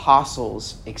the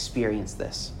apostles experience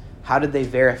this? How did they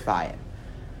verify it?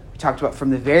 We talked about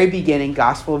from the very beginning,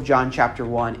 Gospel of John chapter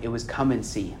 1, it was come and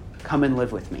see. Come and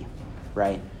live with me,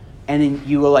 right? And then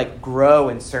you will like grow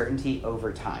in certainty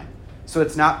over time. So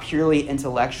it's not purely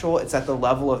intellectual, it's at the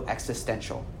level of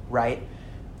existential, right?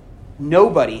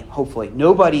 Nobody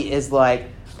is like,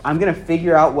 I'm going to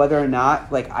figure out whether or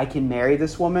not like I can marry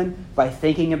this woman by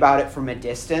thinking about it from a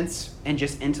distance and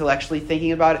just intellectually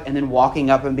thinking about it and then walking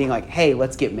up and being like, hey,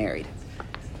 let's get married.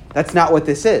 That's not what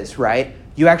this is, right?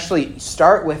 You actually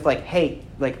start with like, hey,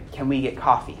 like, can we get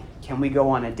coffee? Can we go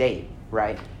on a date,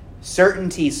 right?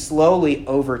 Certainty slowly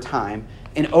over time.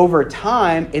 And over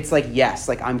time, it's like, yes,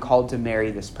 like I'm called to marry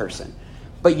this person.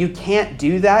 But you can't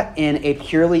do that in a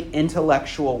purely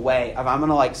intellectual way of I'm going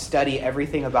to like study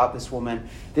everything about this woman.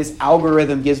 This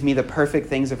algorithm gives me the perfect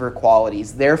things of her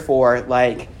qualities. Therefore,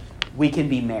 like we can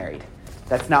be married.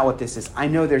 That's not what this is. I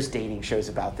know there's dating shows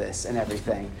about this and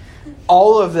everything.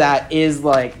 All of that is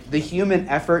like the human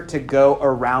effort to go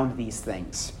around these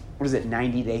things. What is it,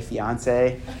 90 Day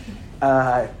Fiancé?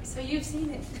 So you've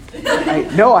seen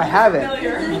it. No, I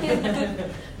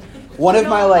haven't. One of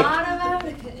my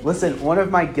one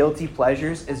of my guilty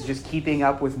pleasures is just keeping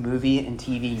up with movie and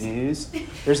TV news.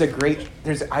 There's this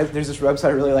website I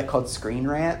really like called Screen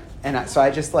Rant, and so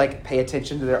I just like pay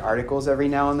attention to their articles every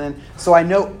now and then. So I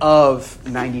know of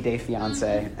 90 Day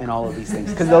Fiancé and all of these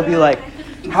things because they'll be like,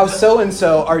 how so and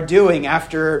so are doing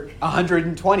after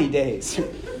 120 days,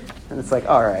 and it's like,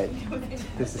 all right,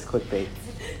 this is clickbait.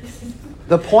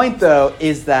 The point though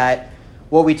is that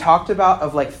what we talked about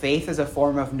of like faith as a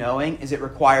form of knowing is it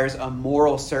requires a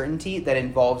moral certainty that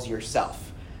involves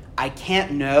yourself. I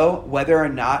can't know whether or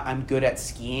not I'm good at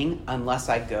skiing unless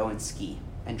I go and ski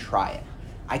and try it.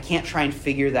 I can't try and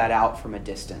figure that out from a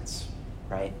distance,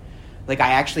 right? Like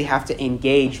I actually have to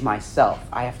engage myself.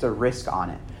 I have to risk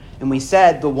on it. And we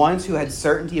said the ones who had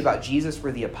certainty about Jesus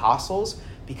were the apostles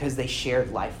because they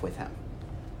shared life with him.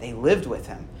 They lived with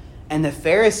him. And the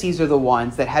Pharisees are the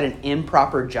ones that had an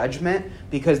improper judgment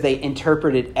because they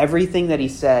interpreted everything that he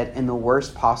said in the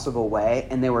worst possible way,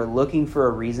 and they were looking for a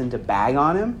reason to bag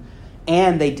on him,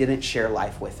 and they didn't share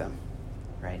life with him,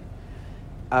 right?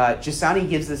 Giussani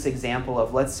gives this example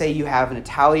of, let's say you have an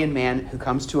Italian man who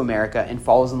comes to America and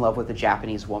falls in love with a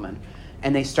Japanese woman,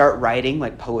 and they start writing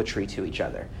like poetry to each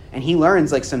other. And he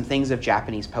learns like some things of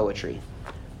Japanese poetry.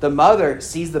 The mother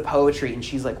sees the poetry and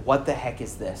she's like, what the heck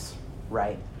is this,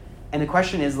 right? And the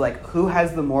question is, like, who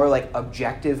has the more, like,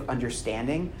 objective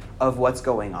understanding of what's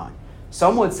going on?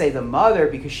 Some would say the mother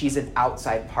because she's an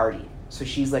outside party. So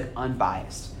she's, like,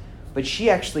 unbiased. But she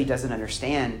actually doesn't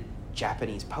understand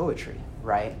Japanese poetry,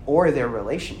 right? Or their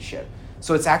relationship.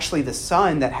 So it's actually the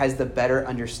son that has the better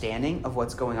understanding of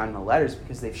what's going on in the letters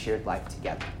because they've shared life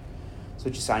together. So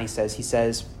Giussani says, he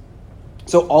says,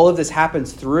 so all of this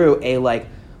happens through a, like,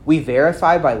 we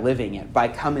verify by living it, by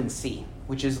come and see,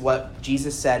 which is what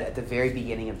Jesus said at the very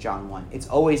beginning of John 1. It's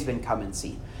always been come and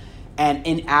see. And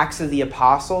in Acts of the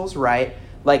Apostles, right,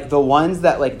 like the ones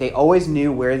that like they always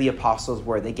knew where the apostles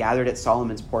were. They gathered at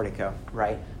Solomon's portico,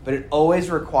 right? But it always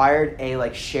required a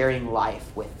like sharing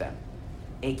life with them.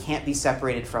 It can't be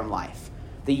separated from life.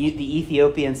 The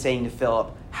Ethiopian saying to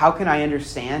Philip, how can I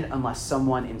understand unless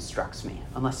someone instructs me,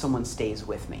 unless someone stays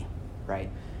with me, right?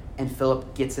 And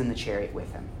Philip gets in the chariot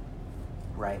with him,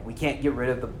 right? We can't get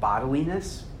rid of the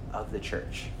bodiliness of the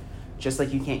church, just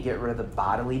like you can't get rid of the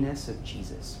bodiliness of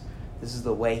Jesus. This is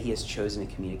the way he has chosen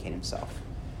to communicate himself.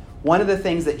 One of the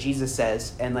things that Jesus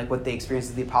says, and like what they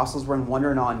experienced, the apostles were in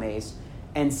wonder and awe and amaze,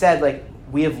 and said, like,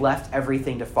 we have left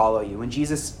everything to follow you. When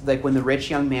Jesus, like when the rich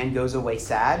young man goes away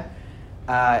sad,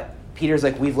 Peter's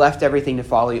like, we've left everything to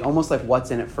follow you, almost like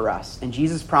what's in it for us. And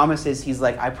Jesus promises, he's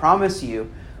like, I promise you,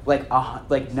 like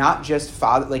not just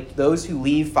father, like those who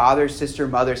leave fathers, sister,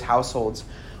 mothers, households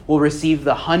will receive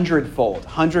the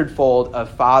hundredfold of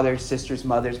fathers, sisters,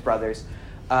 mothers, brothers,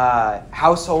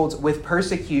 households with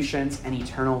persecutions and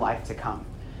eternal life to come.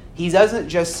 He doesn't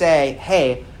just say,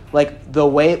 hey, like the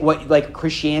way, what like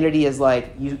Christianity is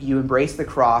like, you embrace the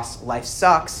cross, life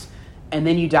sucks, and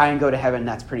then you die and go to heaven,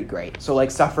 that's pretty great. So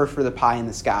like suffer for the pie in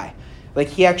the sky. Like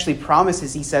he actually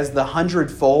promises, he says the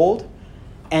hundredfold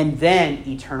and then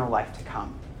eternal life to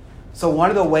come. So one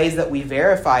of the ways that we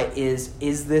verify is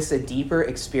this a deeper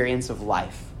experience of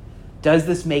life? Does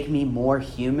this make me more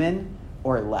human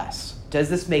or less? Does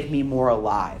this make me more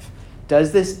alive?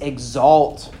 Does this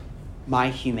exalt my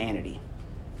humanity?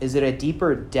 Is it a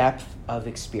deeper depth of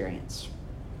experience?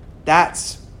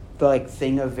 That's the like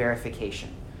thing of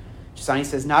verification. Giussani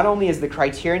says, not only is the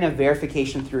criterion of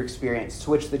verification through experience to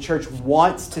which the church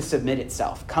wants to submit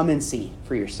itself, come and see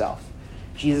for yourself.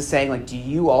 Jesus is saying, like, do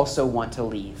you also want to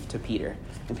leave, to Peter?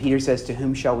 And Peter says, to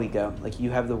whom shall we go? Like,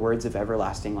 you have the words of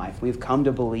everlasting life. We've come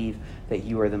to believe that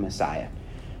you are the Messiah.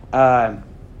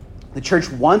 The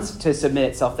church wants to submit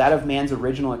itself, that of man's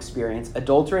original experience,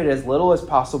 adulterated as little as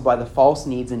possible by the false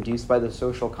needs induced by the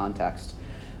social context.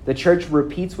 The church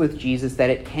repeats with Jesus that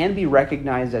it can be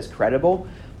recognized as credible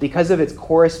because of its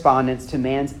correspondence to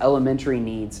man's elementary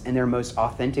needs and their most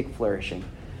authentic flourishing.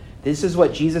 This is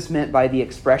what Jesus meant by the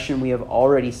expression we have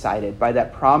already cited, by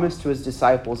that promise to his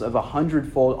disciples of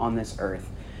 100-fold on this earth.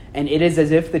 And it is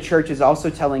as if the church is also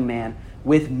telling man,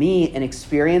 with me, an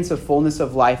experience of fullness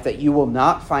of life that you will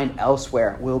not find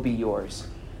elsewhere will be yours.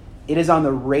 It is on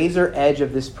the razor edge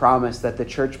of this promise that the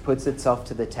church puts itself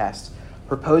to the test,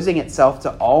 proposing itself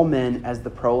to all men as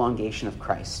the prolongation of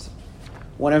Christ.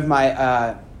 One of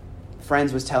my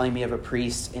friends was telling me of a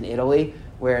priest in Italy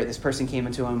where this person came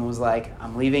into him and was like,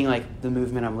 I'm leaving like the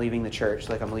movement, I'm leaving the church,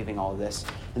 like I'm leaving all of this.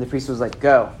 And the priest was like,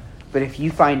 go. But if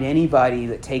you find anybody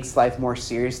that takes life more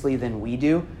seriously than we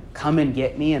do, come and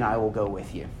get me and I will go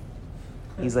with you.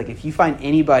 He's like, if you find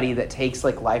anybody that takes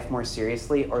like life more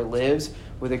seriously or lives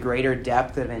with a greater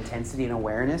depth of intensity and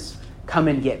awareness, come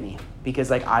and get me because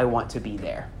like I want to be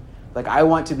there. Like I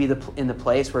want to be in the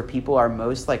place where people are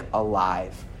most like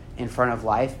alive in front of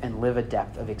life and live a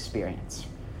depth of experience.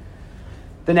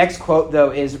 The next quote,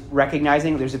 though, is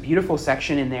recognizing there's a beautiful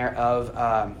section in there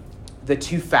of the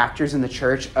two factors in the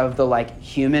church of the like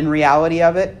human reality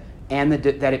of it and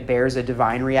that it bears a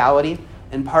divine reality.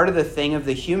 And part of the thing of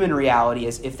the human reality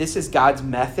is if this is God's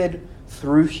method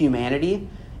through humanity,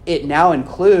 it now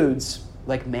includes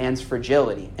like man's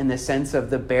fragility in the sense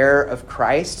of the bearer of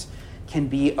Christ can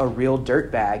be a real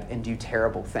dirtbag and do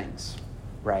terrible things,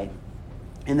 right?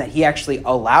 And that he actually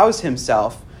allows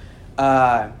himself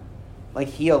to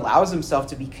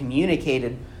be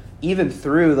communicated even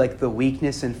through like the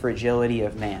weakness and fragility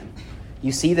of man.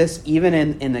 You see this even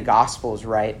in the Gospels,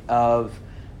 right? Of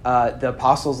the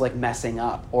apostles like messing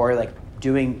up or like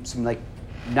doing some like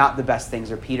not the best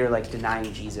things, or Peter like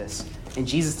denying Jesus. And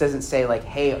Jesus doesn't say like,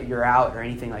 hey, you're out or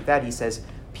anything like that. He says,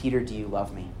 Peter, do you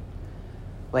love me?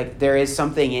 Like there is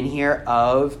something in here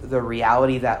of the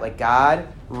reality that like God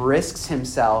risks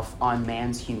himself on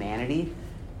man's humanity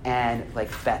and like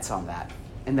bets on that.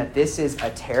 And that this is a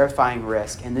terrifying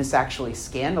risk. And this actually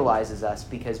scandalizes us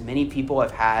because many people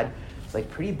have had like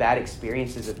pretty bad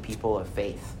experiences of people of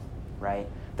faith, right?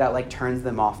 That like turns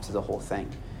them off to the whole thing.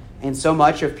 And so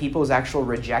much of people's actual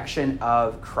rejection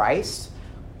of Christ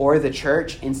or the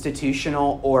church,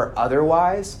 institutional or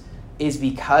otherwise, is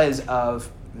because of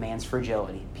man's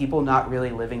fragility. People not really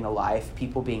living the life,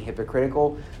 people being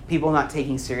hypocritical, people not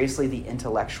taking seriously the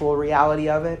intellectual reality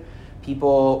of it,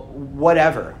 people,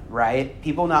 whatever, right?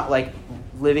 People not like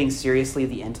living seriously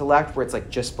the intellect where it's like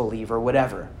just believe or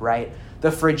whatever, right?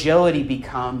 The fragility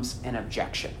becomes an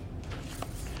objection.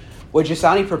 What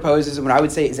Giussani proposes, and what I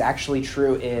would say is actually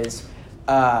true, is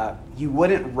you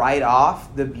wouldn't write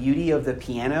off the beauty of the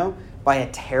piano by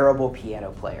a terrible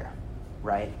piano player,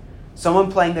 right?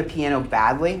 Someone playing the piano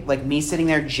badly, like me sitting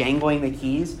there jangling the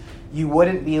keys, you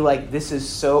wouldn't be like, this is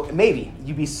so, maybe,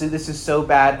 you'd be, this is so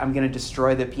bad, I'm going to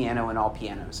destroy the piano and all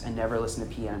pianos and never listen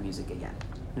to piano music again,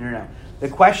 No. The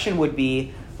question would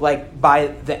be, like, by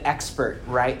the expert,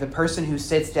 right? The person who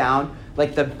sits down,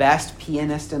 like the best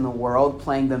pianist in the world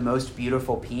playing the most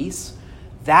beautiful piece.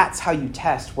 That's how you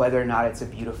test whether or not it's a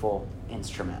beautiful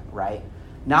instrument, right?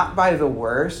 Not by the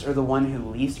worst or the one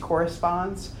who least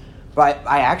corresponds, but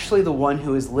by actually the one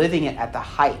who is living it at the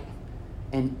height.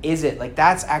 And is it, like,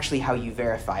 that's actually how you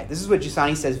verify it. This is what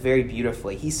Giussani says very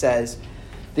beautifully. He says,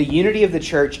 the unity of the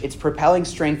church, its propelling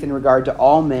strength in regard to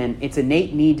all men, its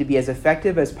innate need to be as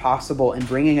effective as possible in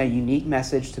bringing a unique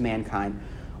message to mankind.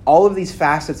 All of these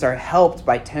facets are helped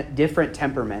by different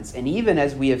temperaments, and even,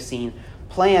 as we have seen,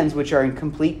 plans which are in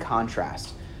complete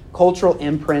contrast, cultural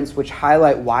imprints which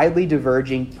highlight widely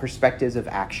diverging perspectives of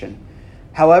action.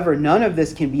 However, none of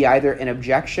this can be either an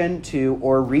objection to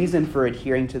or a reason for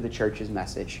adhering to the church's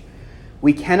message.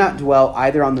 We cannot dwell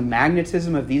either on the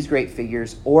magnetism of these great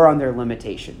figures or on their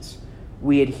limitations.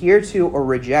 We adhere to or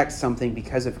reject something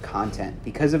because of content,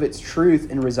 because of its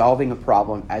truth in resolving a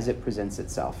problem as it presents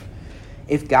itself.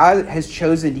 If God has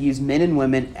chosen to use men and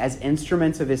women as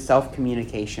instruments of his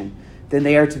self-communication, then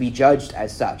they are to be judged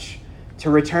as such. To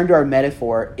return to our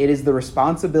metaphor, it is the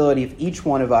responsibility of each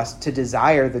one of us to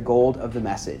desire the gold of the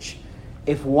message.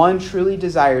 If one truly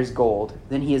desires gold,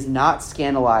 then he is not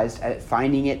scandalized at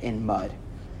finding it in mud.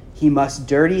 He must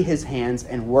dirty his hands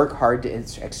and work hard to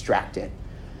extract it.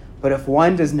 But if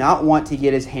one does not want to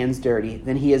get his hands dirty,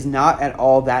 then he is not at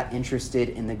all that interested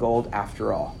in the gold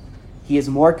after all. He is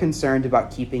more concerned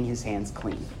about keeping his hands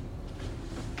clean.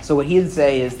 So what he would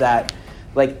say is that,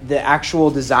 like, the actual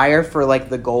desire for, like,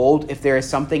 the gold, if there is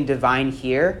something divine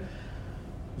here,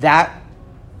 that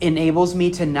enables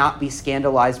me to not be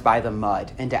scandalized by the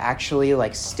mud and to actually,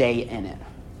 like, stay in it,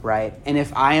 right? And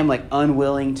if I am, like,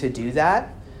 unwilling to do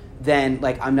that, then,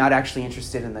 like, I'm not actually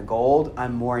interested in the gold.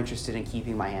 I'm more interested in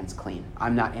keeping my hands clean.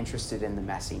 I'm not interested in the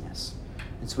messiness.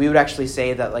 And so we would actually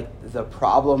say that, like, the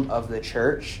problem of the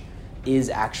church is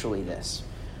actually this.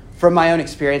 From my own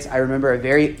experience, I remember a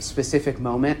very specific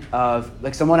moment of,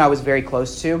 like, someone I was very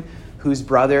close to whose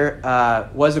brother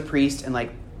was a priest in,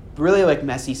 like, really, like,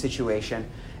 messy situation.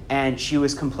 And she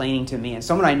was complaining to me, and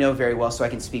someone I know very well, so I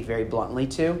can speak very bluntly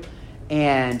to.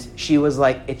 And she was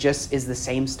like, it just is the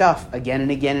same stuff again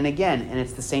and again and again. And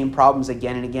it's the same problems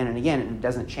again and again and again, and it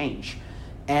doesn't change.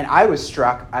 And I was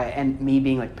struck, and me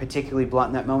being, like, particularly blunt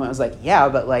in that moment, I was like, yeah,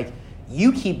 but, like,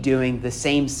 you keep doing the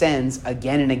same sins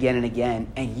again and again and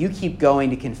again, and you keep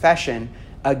going to confession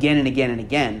again and again and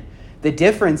again. The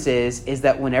difference is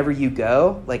that whenever you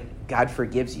go, like, God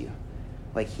forgives you.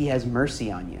 Like, he has mercy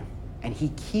on you, and he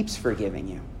keeps forgiving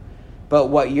you. But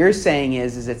what you're saying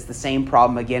is it's the same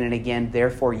problem again and again,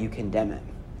 therefore you condemn it,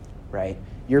 right?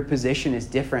 Your position is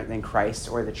different than Christ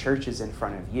or the church is in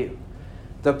front of you.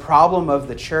 The problem of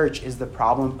the church is the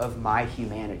problem of my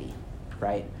humanity,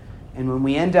 right? And when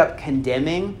we end up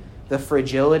condemning the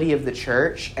fragility of the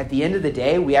church, at the end of the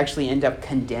day, we actually end up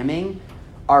condemning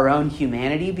our own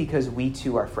humanity because we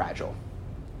too are fragile,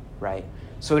 right?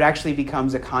 So it actually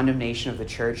becomes a condemnation of the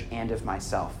church and of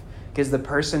myself. Because the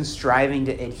person striving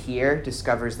to adhere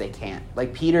discovers they can't.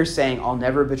 Like Peter saying, I'll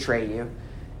never betray you,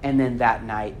 and then that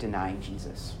night denying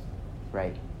Jesus,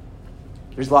 right?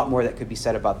 There's a lot more that could be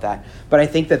said about that. But I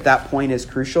think that point is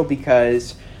crucial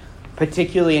because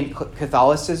particularly in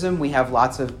Catholicism, we have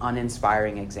lots of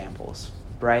uninspiring examples,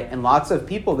 right? And lots of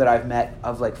people that I've met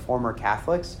of, like, former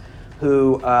Catholics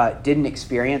who didn't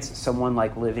experience someone,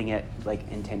 like, living it, like,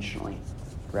 intentionally,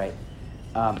 right?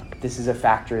 This is a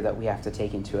factor that we have to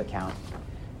take into account.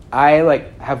 I,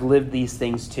 like, have lived these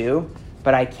things too,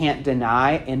 but I can't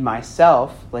deny in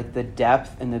myself, like, the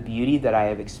depth and the beauty that I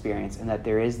have experienced, and that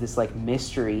there is this, like,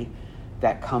 mystery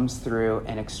that comes through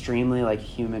an extremely, like,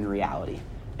 human reality,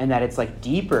 and that it's, like,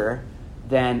 deeper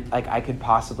than, like, I could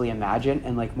possibly imagine,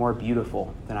 and, like, more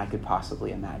beautiful than I could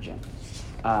possibly imagine,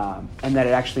 and that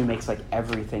it actually makes, like,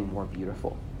 everything more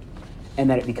beautiful, and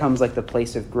that it becomes, like, the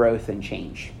place of growth and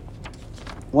change.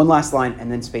 One last line,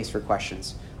 and then space for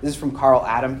questions. This is from Carl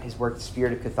Adam, his work, The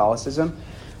Spirit of Catholicism.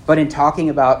 But in talking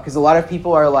about, because a lot of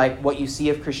people are like, what you see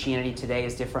of Christianity today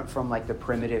is different from, like, the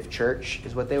primitive church,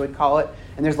 is what they would call it.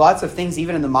 And there's lots of things,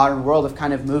 even in the modern world, of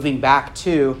kind of moving back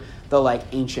to the, like,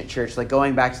 ancient church, like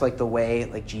going back to, like, the way,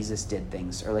 like, Jesus did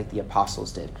things, or like the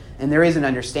apostles did. And there is an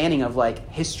understanding of, like,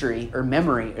 history or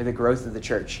memory or the growth of the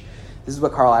church. This is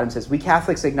what Carl Adams says. We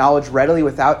Catholics acknowledge readily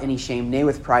without any shame, nay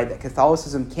with pride, that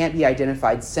Catholicism can't be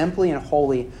identified simply and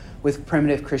wholly with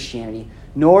primitive Christianity,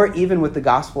 nor even with the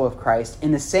gospel of Christ,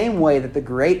 in the same way that the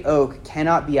great oak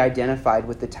cannot be identified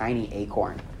with the tiny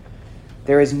acorn.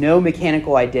 There is no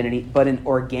mechanical identity, but an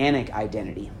organic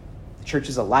identity. The church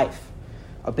is a life.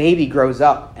 A baby grows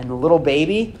up, and the little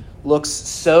baby looks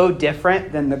so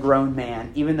different than the grown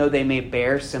man, even though they may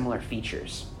bear similar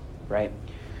features, right?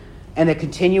 And the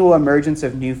continual emergence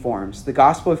of new forms. The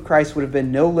gospel of Christ would have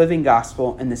been no living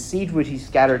gospel, and the seed which he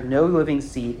scattered no living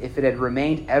seed, if it had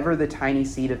remained ever the tiny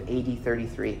seed of AD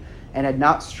 33, and had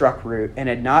not struck root, and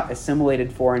had not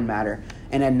assimilated foreign matter,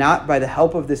 and had not, by the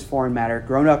help of this foreign matter,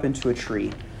 grown up into a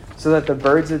tree, so that the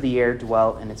birds of the air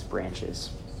dwell in its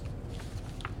branches.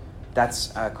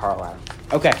 That's Carl Adam.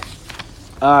 Okay.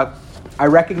 I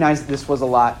recognize this was a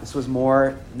lot. This was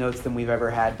more notes than we've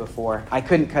ever had before. I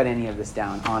couldn't cut any of this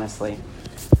down, honestly.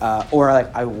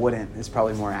 I wouldn't, is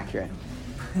probably more accurate.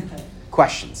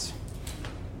 Questions?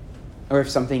 Or if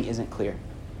something isn't clear.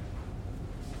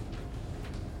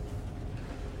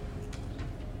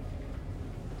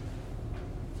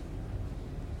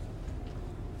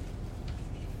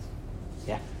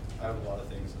 Yeah. I have a lot of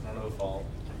things. I don't know if I'll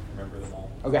remember them all.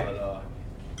 Okay. But,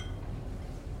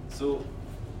 so,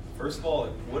 first of all,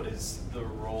 what is the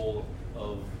role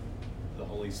of the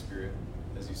Holy Spirit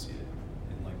as you see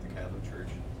it in like the Catholic Church?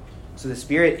 So the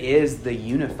Spirit is the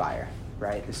unifier,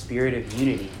 right? The Spirit of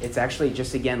unity. It's actually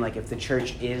just, again, like if the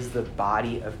church is the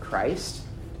body of Christ,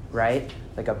 right?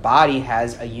 Like a body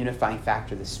has a unifying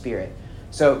factor, the Spirit.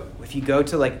 So if you go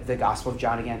to like the Gospel of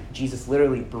John again, Jesus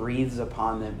literally breathes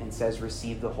upon them and says,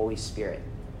 receive the Holy Spirit,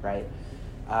 right?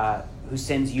 Whose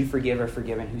sins you forgive are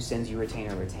forgiven, whose sins you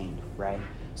retain are retained, right?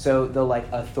 So the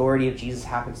like authority of Jesus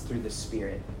happens through the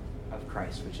Spirit of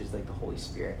Christ, which is like the Holy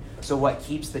Spirit. So what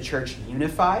keeps the church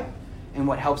unified and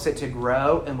what helps it to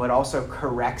grow and what also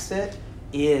corrects it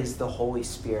is the Holy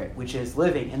Spirit, which is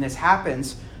living. And this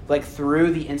happens like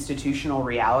through the institutional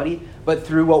reality, but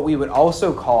through what we would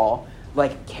also call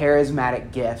like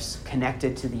charismatic gifts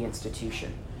connected to the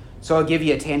institution. So I'll give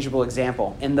you a tangible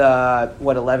example. In the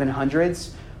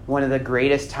 1100s, one of the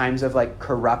greatest times of like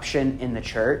corruption in the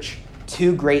church,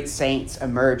 two great saints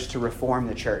emerged to reform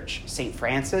the church. St.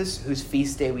 Francis, whose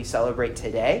feast day we celebrate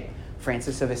today,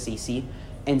 Francis of Assisi,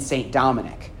 and St.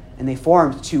 Dominic. And they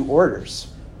formed two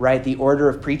orders, right? The order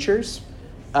of preachers,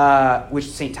 which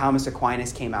St. Thomas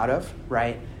Aquinas came out of,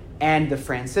 right? And the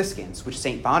Franciscans, which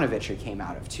St. Bonaventure came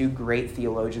out of, two great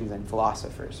theologians and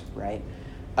philosophers, right?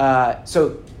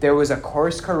 So there was a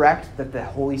course correct that the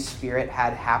Holy Spirit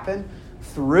had happen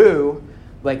through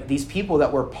like these people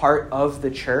that were part of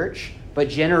the church, but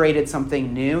generated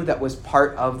something new that was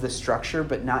part of the structure,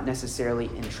 but not necessarily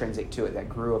intrinsic to it, that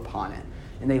grew upon it.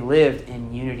 And they lived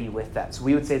in unity with that. So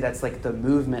we would say that's like the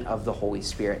movement of the Holy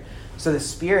Spirit. So the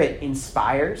Spirit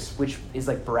inspires, which is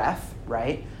like breath,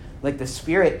 right? Like the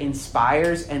Spirit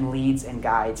inspires and leads and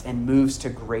guides and moves to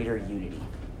greater unity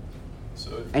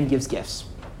and gives gifts.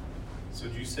 So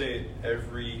do you say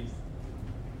every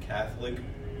Catholic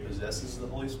possesses the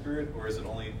Holy Spirit, or is it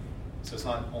only, so it's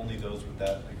not only those with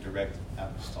that like direct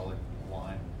apostolic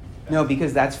line? No,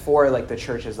 because that's for like the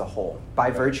church as a whole.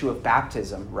 By virtue of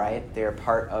baptism, right? They're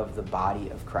part of the body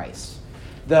of Christ.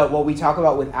 What we talk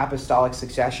about with apostolic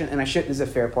succession, and this is a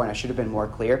fair point, I should have been more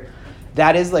clear.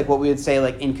 That is like what we would say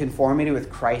like in conformity with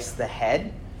Christ the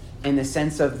head, in the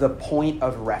sense of the point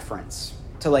of reference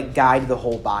to like guide the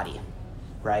whole body,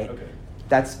 right? Okay.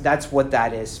 That's what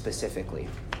that is specifically.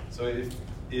 So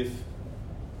if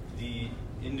the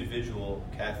individual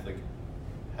Catholic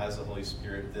has the Holy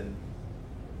Spirit, then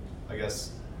I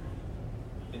guess,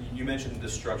 and you mentioned the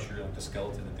structure, like the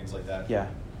skeleton and things like that. Yeah.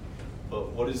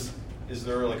 But is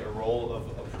there like a role of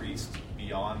a priest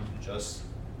beyond just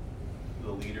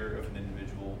the leader of an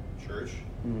individual church?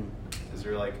 Mm. Is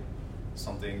there like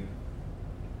something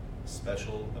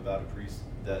special about a priest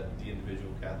that the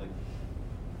individual Catholic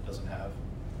doesn't have?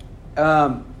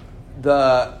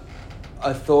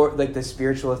 The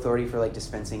spiritual authority for like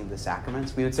dispensing of the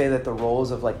sacraments. We would say that the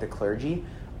roles of like the clergy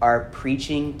are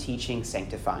preaching, teaching,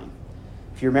 sanctifying.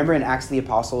 If you remember in Acts of the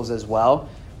Apostles as well,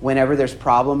 whenever there's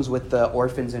problems with the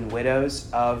orphans and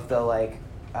widows of the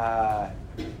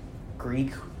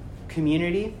Greek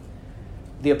community,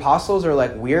 the apostles are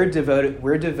like, we're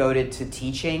devoted to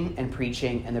teaching and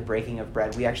preaching and the breaking of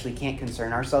bread. We actually can't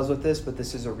concern ourselves with this, but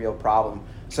this is a real problem.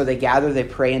 So they gather, they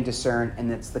pray and discern,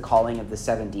 and it's the calling of the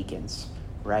 7 deacons,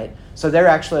 right? So they're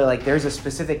actually like, there's a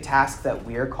specific task that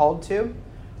we're called to,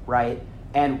 right?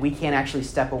 And we can't actually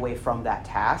step away from that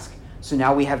task. So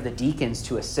now we have the deacons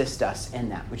to assist us in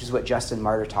that, which is what Justin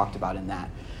Martyr talked about in that.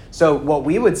 So what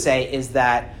we would say is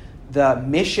that the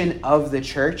mission of the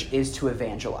church is to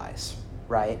evangelize,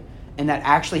 right? And that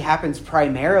actually happens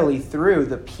primarily through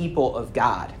the people of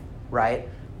God, right?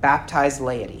 Baptized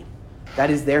laity. That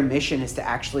is their mission, is to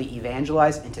actually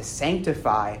evangelize and to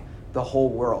sanctify the whole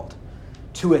world.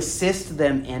 To assist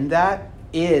them in that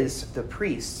is the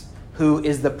priests, who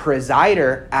is the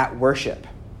presider at worship,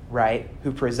 right?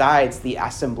 Who presides the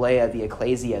assemblea, the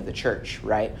ecclesia, the church,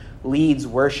 right? Leads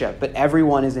worship, but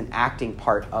everyone is an acting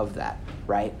part of that,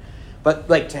 right? But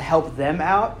like to help them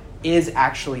out is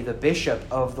actually the bishop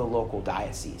of the local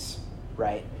diocese,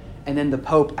 right? And then the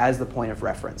Pope as the point of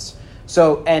reference.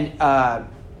 So, and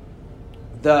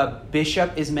the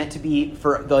bishop is meant to be,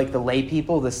 for the lay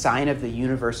people, the sign of the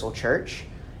universal church.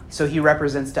 So he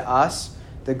represents to us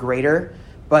the greater,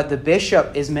 but the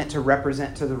bishop is meant to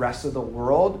represent to the rest of the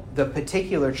world the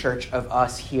particular church of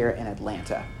us here in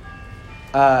Atlanta.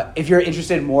 If you're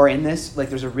interested more in this, like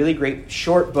there's a really great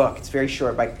short book, it's very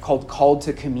short, called Called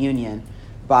to Communion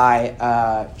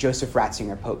by Joseph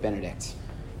Ratzinger, Pope Benedict.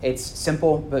 It's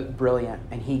simple but brilliant,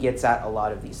 and he gets at a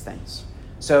lot of these things.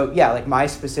 So yeah, like my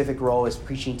specific role is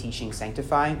preaching, teaching,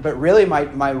 sanctifying, but really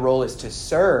my role is to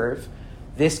serve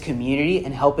this community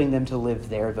and helping them to live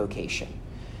their vocation.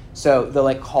 So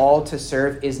the call to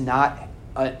serve is not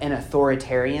an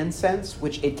authoritarian sense,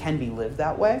 which it can be lived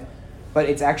that way, but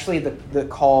it's actually the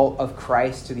call of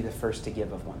Christ to be the first to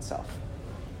give of oneself.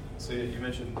 So you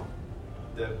mentioned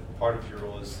that part of your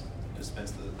role is to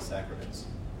dispense the sacraments.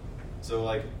 So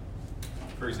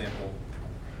for example,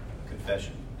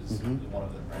 confession is one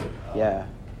of them, right? Yeah.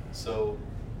 So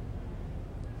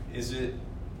is it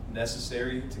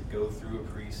necessary to go through a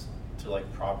priest to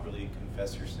properly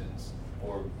confess your sins?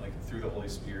 Or through the Holy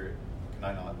Spirit, can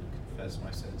I not confess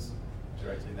my sins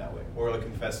directly in that way? Or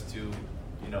confess to,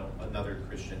 another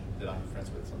Christian that I'm friends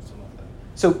with, something like that.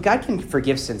 So God can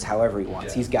forgive sins however he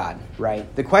wants. Yeah. He's God,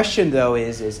 right? The question though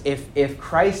is if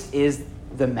Christ is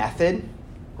the method,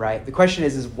 right? The question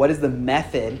is what is the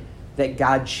method that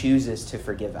God chooses to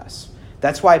forgive us?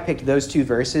 That's why I picked those two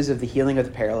verses of the healing of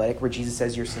the paralytic, where Jesus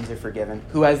says your sins are forgiven.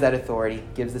 Who has that authority?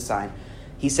 Gives the sign.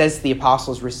 He says to the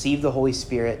apostles, receive the Holy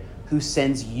Spirit. Whose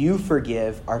sins you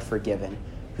forgive are forgiven.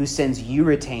 Whose sins you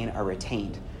retain are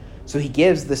retained. So he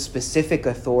gives the specific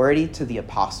authority to the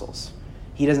apostles.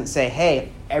 He doesn't say,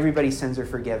 hey, everybody's sins are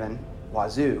forgiven,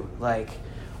 wazoo.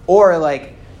 Or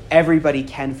everybody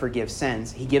can forgive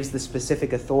sins. He gives the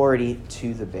specific authority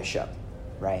to the bishop,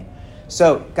 right?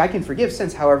 So God can forgive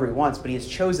sins however he wants, but he has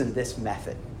chosen this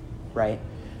method, right?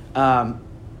 The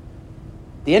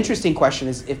interesting question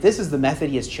is, if this is the method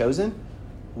he has chosen,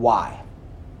 why?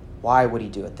 Why would he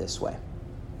do it this way,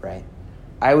 right?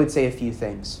 I would say a few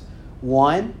things.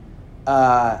 One,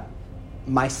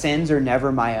 my sins are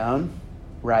never my own,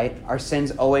 right? Our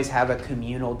sins always have a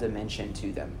communal dimension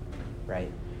to them,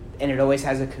 right? And it always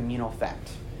has a communal effect.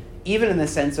 Even in the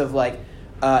sense of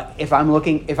if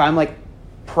I'm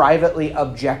privately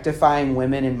objectifying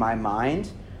women in my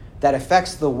mind, that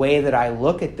affects the way that I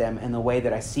look at them and the way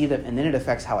that I see them, and then it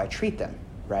affects how I treat them,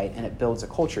 right? And it builds a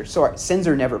culture. So our sins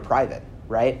are never private,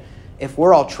 right? If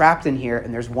we're all trapped in here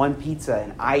and there's one pizza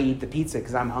and I eat the pizza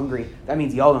because I'm hungry, that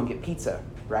means y'all don't get pizza,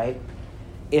 right?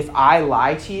 If I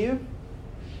lie to you,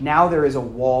 now there is a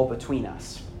wall between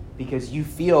us because you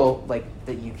feel like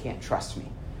that you can't trust me.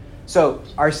 So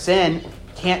our sin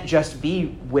can't just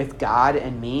be with God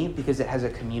and me because it has a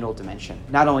communal dimension.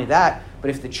 Not only that, but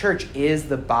if the church is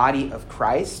the body of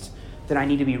Christ, then I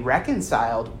need to be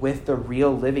reconciled with the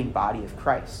real living body of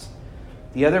Christ.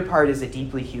 The other part is a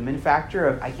deeply human factor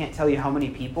of I can't tell you how many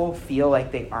people feel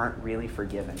like they aren't really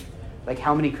forgiven. Like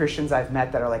how many Christians I've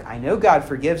met that are like, I know God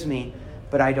forgives me,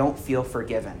 but I don't feel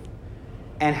forgiven.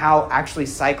 And how actually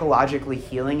psychologically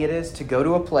healing it is to go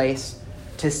to a place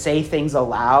to say things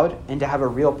aloud and to have a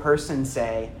real person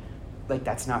say,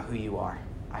 that's not who you are.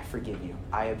 I forgive you.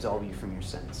 I absolve you from your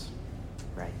sins.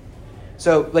 Right?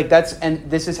 So and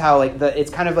this is how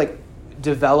it's kind of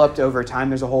developed over time.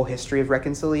 There's a whole history of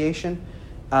reconciliation.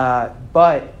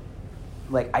 But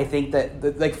I think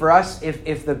that for us, if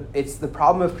it's the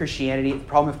problem of Christianity, the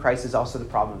problem of Christ is also the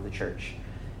problem of the church.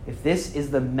 If this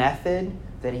is the method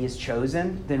that he has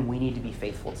chosen, then we need to be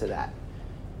faithful to that.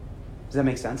 Does that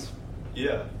make sense?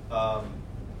 Yeah. I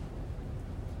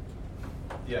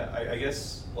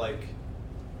guess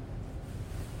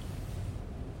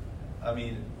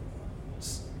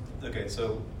okay,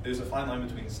 so there's a fine line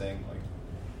between saying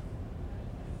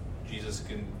Jesus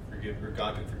can forgive, or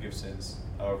God can forgive sins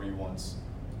however he wants,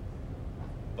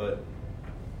 but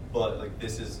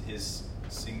this is his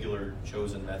singular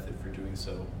chosen method for doing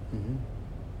so. Mm-hmm.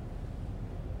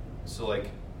 So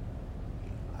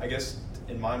I guess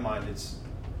in my mind it's,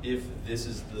 if this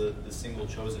is the single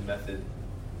chosen method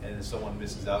and someone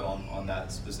misses out on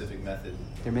that specific method,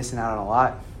 they're missing out on a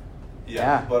lot.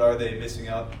 Yeah. But are they missing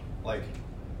out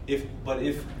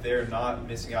if they're not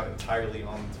missing out entirely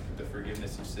on the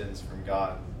forgiveness of sins from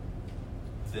God,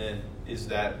 then is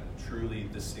that truly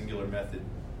the singular method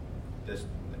that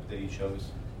that he chose.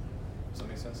 Does that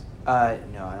make sense? No,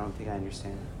 I don't think I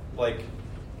understand. Like,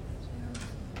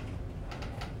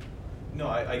 no,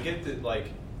 I get that, like,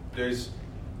 there's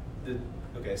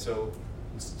okay, so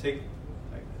let's take,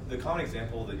 like, the common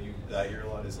example that I hear a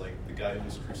lot is, like, the guy who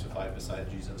was crucified beside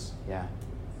Jesus. Yeah.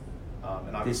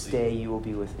 And this day you will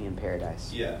be with me in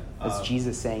paradise. Yeah. That's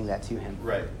Jesus saying that to him.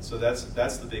 Right. So that's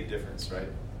the big difference, right?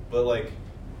 But, like,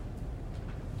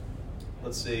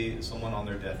 let's say someone on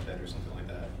their deathbed or something like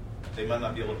that, they might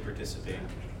not be able to participate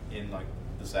in, like,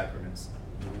 the sacraments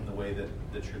in the way that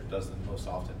the church does them most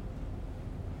often.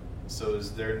 So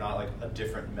is there not, like, a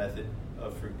different method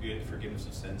of forgiveness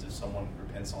of sins if someone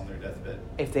repents on their deathbed?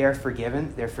 If they are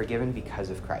forgiven, they're forgiven because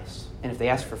of Christ. And if they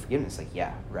ask for forgiveness, like,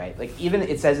 yeah, right? Like, even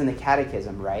it says in the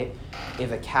Catechism, right?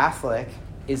 If a Catholic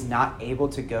is not able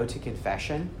to go to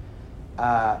confession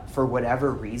for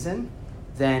whatever reason,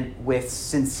 then with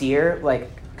sincere, like,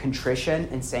 contrition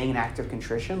and saying an act of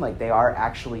contrition, like, they are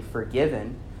actually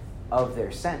forgiven of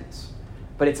their sins.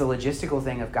 But it's a logistical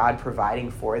thing of God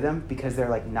providing for them because they're,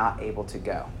 like, not able to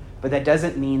go. But that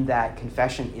doesn't mean that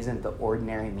confession isn't the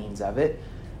ordinary means of it.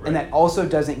 Right. And that also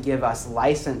doesn't give us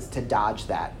license to dodge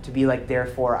that, to be like,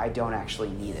 therefore, I don't actually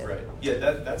need it. Right. Yeah,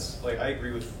 that's, like, I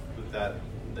agree with that,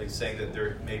 like, saying that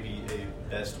there may be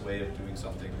a best way of doing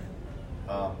something.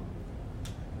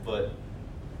 But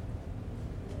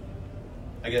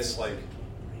I guess, like,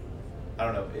 I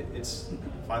don't know, it's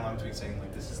a fine line between saying,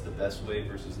 like, this is the best way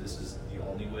versus this is the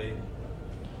only way.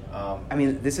 I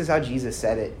mean, this is how Jesus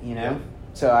said it, you know? Yeah.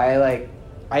 So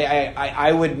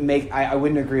I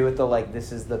wouldn't agree with the, like,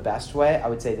 this is the best way. I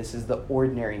would say this is the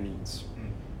ordinary means.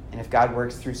 And if God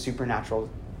works through supernatural,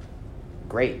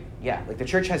 great. Yeah, like, the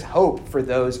church has hope for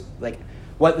those, like,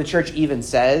 what the church even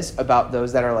says about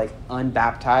those that are, like,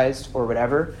 unbaptized or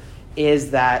whatever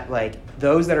is that, like,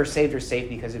 those that are saved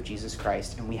because of Jesus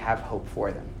Christ, and we have hope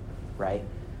for them, right?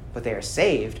 But they are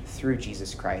saved through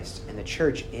Jesus Christ, and the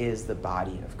church is the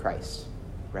body of Christ,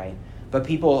 right? But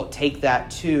people take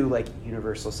that to, like,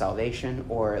 universal salvation,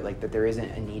 or, like, that there isn't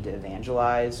a need to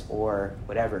evangelize or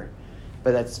whatever.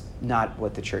 But that's not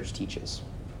what the church teaches.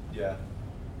 Yeah.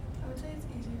 I would say it's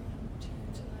easier to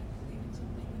like, believe in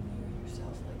something when you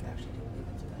yourself, like, actually do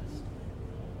believe it's best.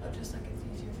 But just, like, it's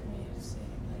easier for me to say,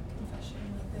 like, confession,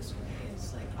 like, this way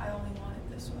is, like, I only want it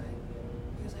this way.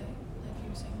 Because I, like you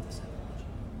were saying, the psychology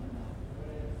and whatnot.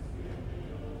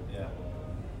 Yeah.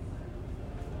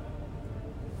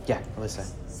 Yeah, Alyssa.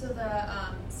 So the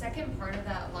second part of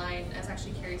that line, I was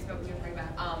actually curious about what you were talking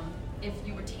about. If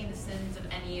you retain the sins of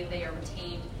any, they are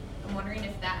retained. I'm wondering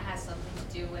if that has something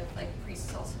to do with, like,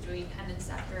 priests also doing penance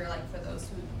after, like, for those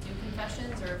who do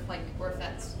confessions, or if, like, or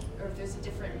if there's a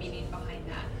different meaning behind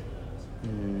that.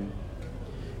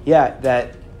 Yeah,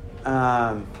 that.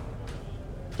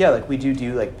 Yeah, like, we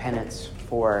do like penance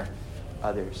for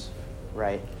others,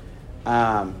 right?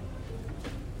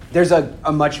 There's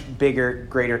a much bigger,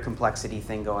 greater complexity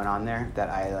thing going on there that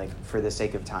I, like, for the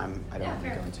sake of time, I don't want to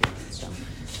go into. So,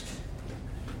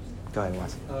 go ahead,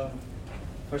 Wes.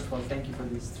 First of all, thank you for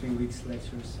these 3 weeks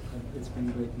lectures. It's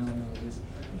been great knowing all this.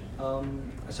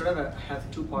 I sort of have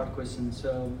two-part questions.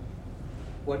 So,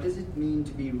 what does it mean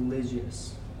to be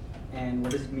religious, and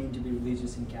what does it mean to be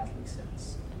religious in Catholic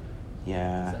sense?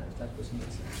 Yeah. If that question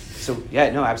makes sense. So,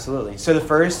 yeah, no, absolutely. So the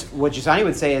first, what Giussani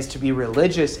would say is to be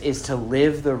religious is to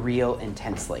live the real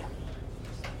intensely.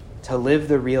 To live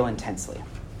the real intensely,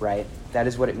 right? That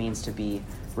is what it means to be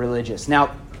religious.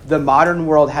 Now, the modern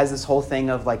world has this whole thing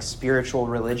of, like, spiritual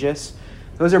religious.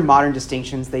 Those are modern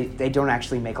distinctions. They don't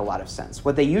actually make a lot of sense.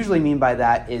 What they usually mean by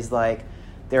that is, like,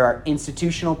 there are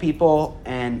institutional people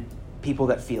and people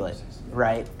that feel it,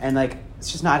 right? And, like,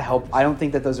 it's just not help. I don't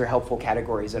think that those are helpful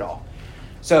categories at all.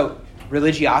 So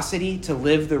religiosity, to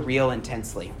live the real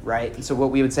intensely, right? And so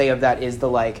what we would say of that is the,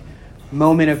 like,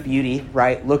 moment of beauty,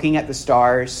 right? Looking at the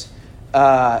stars,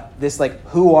 this, like,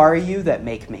 who are you that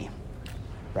make me,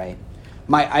 right?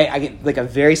 I get, like, a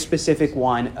very specific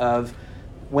one of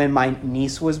when my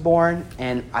niece was born,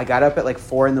 and I got up at, like,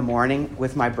 4 a.m.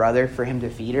 with my brother for him to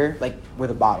feed her, like,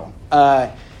 with a bottle.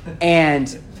 And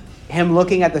him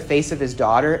looking at the face of his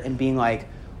daughter and being like,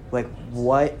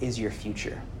 what is your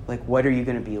future? Like, what are you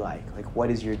going to be like? Like, what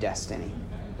is your destiny,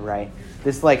 right?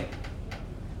 This, like,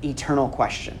 eternal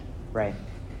question, right?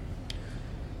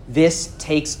 This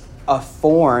takes a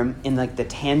form in, like, the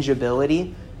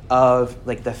tangibility of,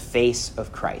 like, the face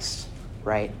of Christ,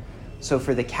 right? So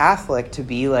for the Catholic to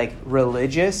be, like,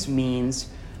 religious means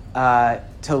to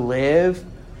live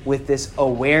with this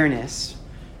awareness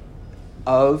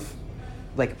of,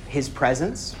 like, his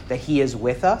presence, that he is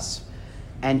with us,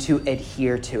 and to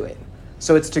adhere to it.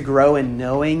 So it's to grow in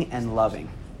knowing and loving,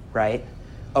 right?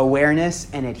 awareness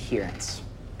and adherence,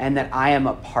 and that I am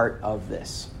a part of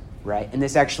this, right? And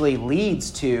this actually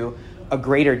leads to a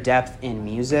greater depth in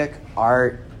music,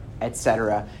 art,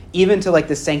 etc., even to like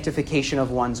the sanctification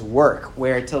of one's work,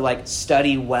 where to like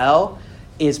study well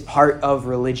is part of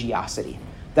religiosity.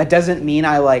 That doesn't mean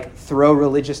I like throw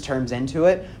religious terms into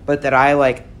it, but that I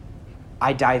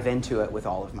dive into it with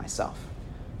all of myself.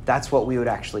 That's what we would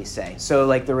actually say. So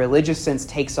like the religious sense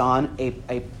takes on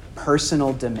a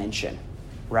personal dimension,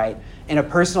 right? And a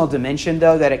personal dimension,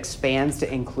 though, that expands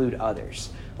to include others.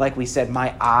 Like we said,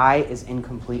 my I is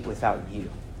incomplete without you,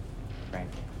 right?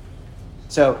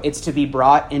 So it's to be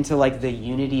brought into like the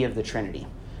unity of the Trinity.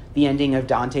 The ending of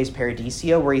Dante's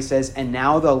Paradiso, where he says, and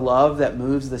now the love that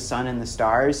moves the sun and the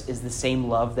stars is the same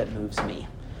love that moves me.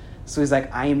 So he's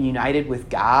like, I am united with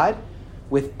God,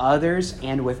 with others,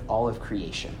 and with all of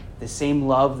creation. The same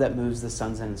love that moves the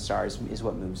suns and the stars is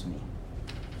what moves me.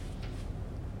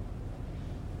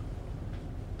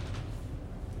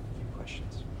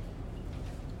 Questions?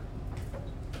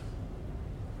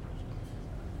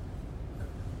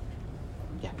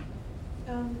 Yeah.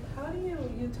 How do you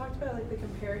talked about like the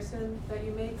comparison that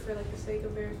you make for like the sake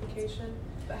of verification,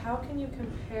 but how can you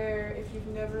compare if you've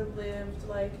never lived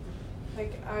like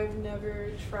I've never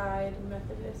tried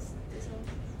Methodism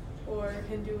or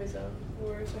Hinduism,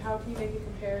 or so how can you make a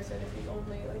comparison if you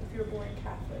only like if you're born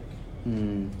Catholic?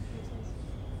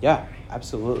 Yeah,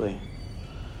 absolutely.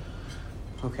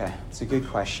 Okay, it's a good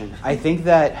question. I think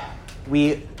that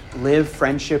we live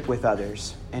friendship with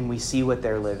others and we see what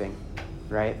they're living,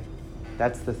 right?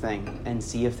 That's the thing, and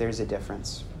see if there's a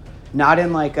difference. Not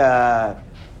in like a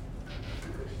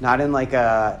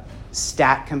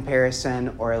stat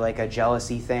comparison or like a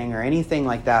jealousy thing or anything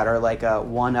like that, or like a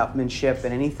one-upmanship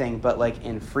and anything, but like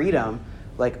in freedom,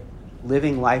 like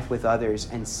living life with others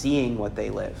and seeing what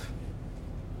they live,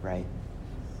 right?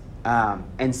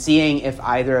 And seeing if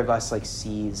either of us like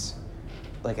sees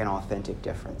like an authentic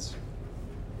difference.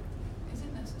 Is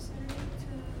it necessary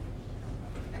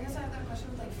to, I guess I have that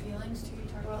question with like feelings too. You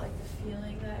talk about like the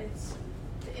feeling that it's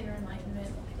the inner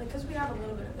enlightenment, like because we have a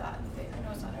little bit of that in faith. I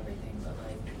know it's not everything, but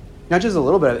like not just a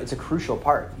little bit of it, it's a crucial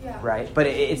part, yeah. Right? But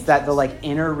it's that the like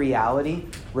inner reality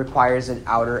requires an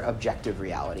outer objective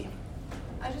reality.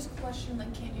 I just question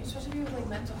like, can you, especially with like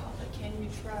mental health, like can you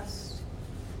trust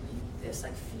this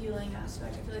like feeling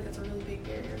aspect? I feel like that's a really big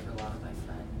barrier for a lot of my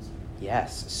friends.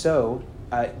 Yes. So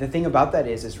the thing about that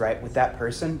is right, with that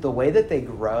person, the way that they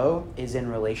grow is in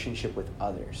relationship with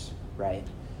others, right?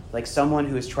 Like someone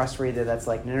who is trustworthy, that's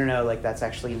like, no, like that's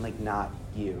actually like not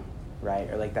you, right?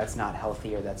 Or like that's not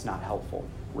healthy or that's not helpful,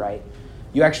 right?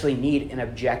 You actually need an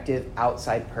objective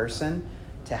outside person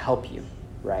to help you,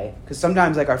 right? Because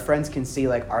sometimes like our friends can see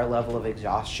like our level of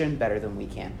exhaustion better than we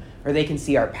can, or they can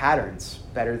see our patterns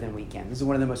better than we can. This is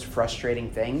one of the most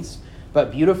frustrating things,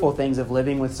 but beautiful things of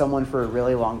living with someone for a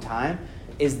really long time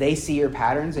is they see your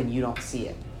patterns and you don't see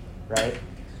it, right?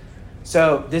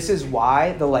 So this is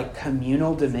why the like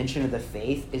communal dimension of the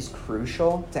faith is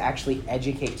crucial to actually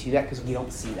educate to that, because we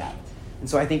don't see that. And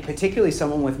so I think particularly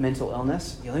someone with mental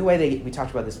illness, the only way we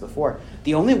talked about this before,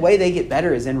 the only way they get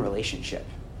better is in relationship,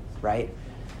 right?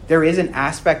 There is an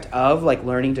aspect of like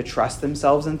learning to trust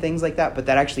themselves and things like that, but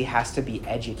that actually has to be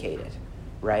educated,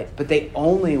 right? But they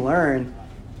only learn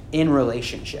in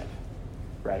relationship,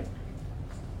 right?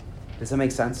 Does that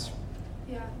make sense?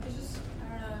 Yeah, it's just,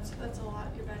 I don't know, that's a lot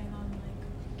you're betting on,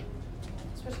 like,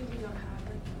 especially if you don't have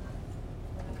like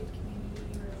a good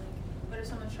community, or like, what if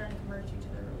someone's trying to convert you to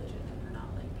their religion and they're not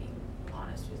like being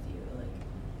honest with you, like,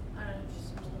 I don't know, it just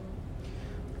seems a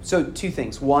little. So two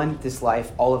things. One, this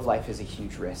life, all of life is a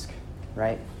huge risk,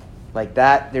 right? Like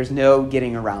that, there's no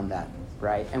getting around that,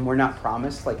 right? And we're not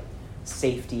promised like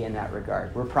safety in that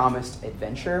regard. We're promised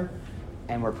adventure,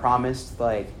 and we're promised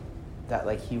like that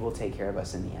like he will take care of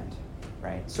us in the end,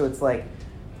 right? So it's like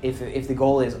if the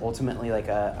goal is ultimately like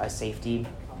a safety,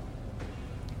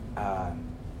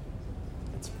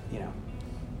 it's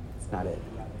it's not it.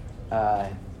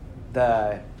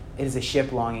 It is a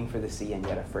ship longing for the sea and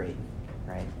yet afraid,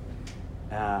 right?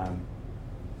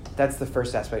 That's the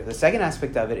first aspect. The second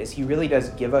aspect of it is he really does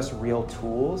give us real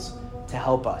tools to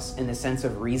help us in the sense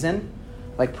of reason,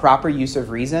 like proper use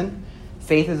of reason.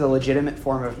 Faith is a legitimate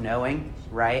form of knowing,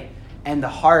 right? And the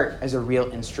heart as a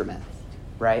real instrument,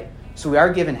 right? So we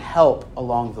are given help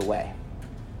along the way.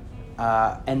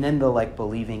 And then the like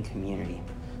believing community.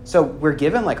 So we're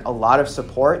given like a lot of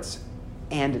supports,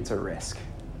 and it's a risk,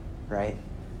 right?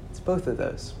 It's both of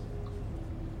those.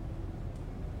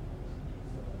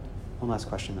 One last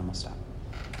question, then we'll stop.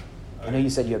 Okay. I know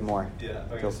you said you had more. Yeah.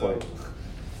 Okay. Go for it.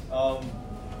 A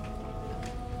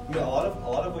lot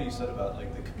of what you said about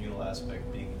like the communal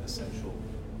aspect being essential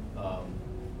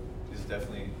is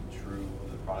definitely true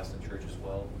of the Protestant church as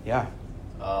well. Yeah.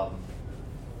 I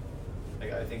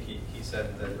think he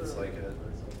said that it's like a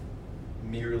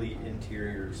merely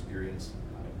interior experience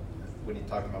when he's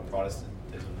talking about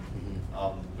Protestantism,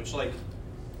 which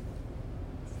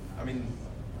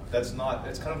that's not.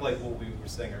 It's kind of like what we were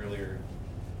saying earlier.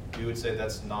 We would say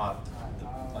that's not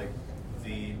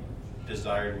the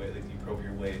desired way, like the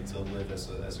appropriate way to live as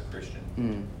a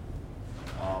Christian.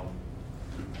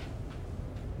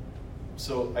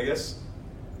 So I guess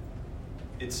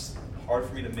it's hard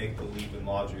for me to make the leap in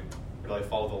logic, or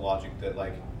follow the logic that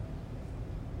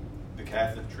the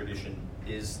Catholic tradition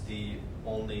is the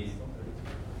only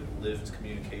lived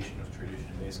communication of tradition,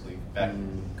 basically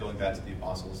going back to the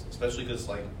apostles, especially because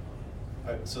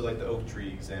the oak tree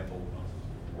example,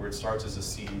 where it starts as a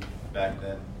seed back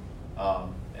then,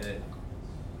 and it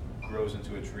grows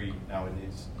into a tree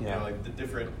nowadays. Yeah.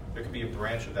 There could be a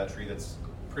branch of that tree that's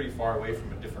pretty far away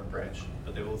from a different branch,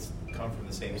 but they will come from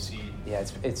the same seed. Yeah,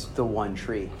 it's the one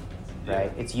tree,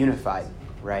 right? Yeah. It's unified,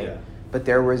 right? Yeah. But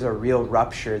there was a real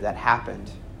rupture that happened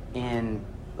in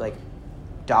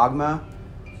dogma,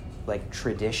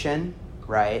 tradition,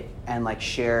 right? And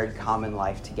shared common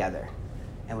life together.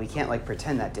 And we can't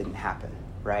pretend that didn't happen,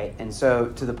 right? And so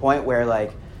to the point where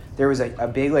there was a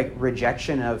big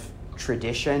rejection of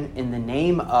tradition in the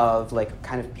name of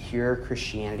kind of pure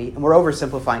Christianity. And we're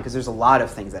oversimplifying because there's a lot of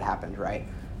things that happened, right?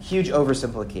 Huge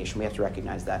oversimplification. We have to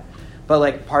recognize that.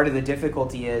 But part of the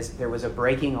difficulty is there was a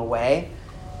breaking away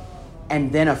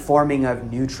and then a forming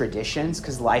of new traditions,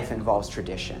 because life involves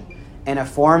tradition, and a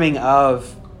forming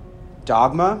of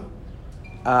dogma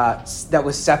that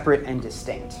was separate and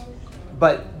distinct.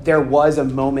 But there was a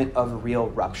moment of real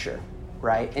rupture,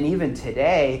 right? And even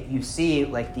today, you see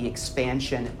the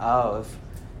expansion of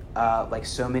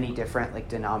so many different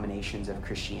denominations of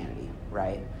Christianity,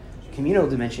 right? Communal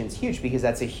dimension is huge because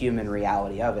that's a human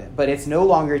reality of it. But it's no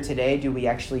longer today do we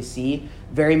actually see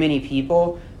very many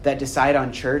people that decide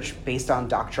on church based on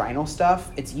doctrinal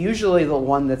stuff. It's usually the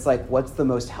one that's what's the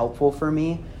most helpful for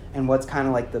me and what's kind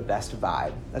of the best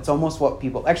vibe. That's almost what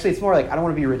people, actually it's more I don't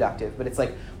want to be reductive, but it's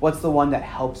what's the one that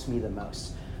helps me the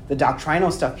most. The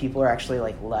doctrinal stuff people are actually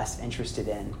less interested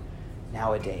in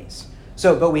nowadays.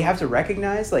 So, but we have to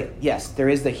recognize yes, there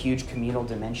is the huge communal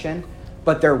dimension,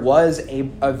 but there was a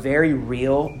very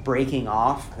real breaking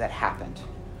off that happened.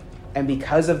 And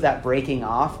because of that breaking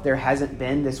off, there hasn't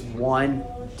been this one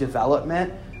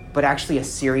development, but actually a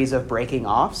series of breaking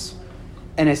offs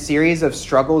and a series of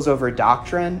struggles over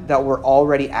doctrine that were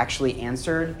already actually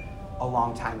answered a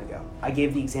long time ago. I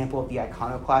gave the example of the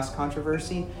iconoclast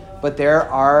controversy, but there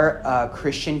are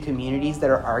Christian communities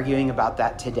that are arguing about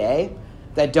that today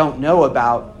that don't know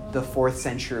about the 4th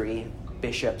century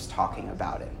bishops talking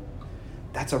about it.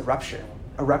 That's a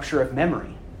rupture of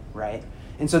memory, right?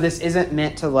 And so this isn't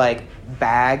meant to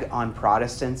bag on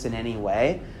Protestants in any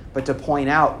way, but to point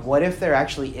out what if there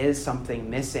actually is something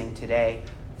missing today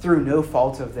through no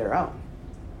fault of their own,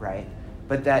 right?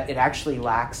 But that it actually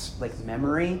lacks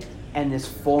memory and this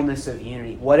fullness of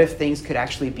unity. What if things could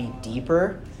actually be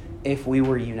deeper if we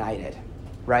were united,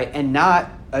 right? And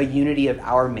not a unity of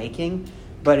our making,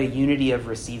 but a unity of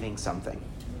receiving something.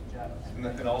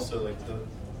 And also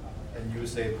and you would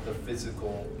say the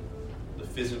physical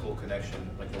connection,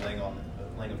 the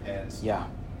laying of hands,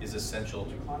 is essential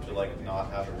to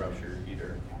not have a rupture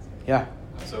either. Yeah.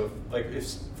 So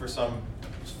if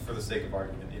for the sake of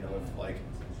argument, if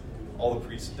all the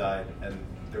priests died and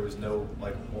there was no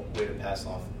way to pass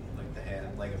off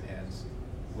the laying of hands,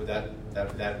 would that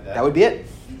would be it.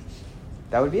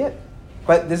 That would be it.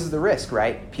 But this is the risk,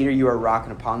 right? Peter, you are a rock,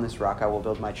 and upon this rock I will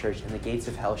build my church, and the gates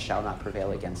of hell shall not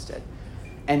prevail against it.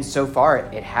 And so far,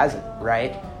 it hasn't,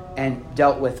 right? And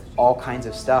dealt with all kinds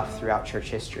of stuff throughout church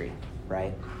history,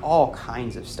 right? All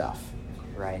kinds of stuff,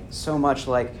 right? So much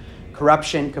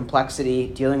corruption, complexity,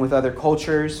 dealing with other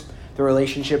cultures, the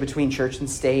relationship between church and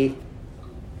state,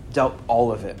 dealt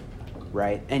all of it,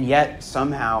 right? And yet,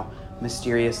 somehow,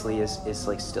 mysteriously, is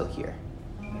still here.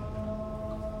 I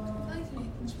feel to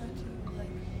Nathan's point too,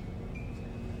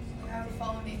 I would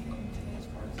follow Nathan to his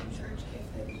Protestant church if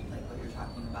they, what you're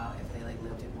talking about, if they,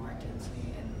 lived it more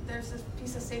intensely. And there's this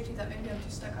piece of safety that maybe I'm too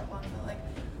stuck up on, but,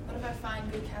 what if I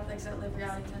find good Catholics that live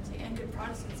reality intensely, and good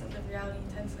Protestants that live reality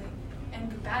intensely,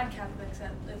 and bad Catholics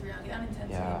that live reality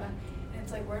unintensely? Yeah. And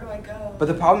it's where do I go? But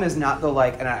the problem is not the,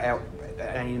 and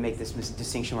I need to make this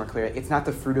distinction more clear. It's not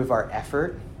the fruit of our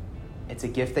effort. It's a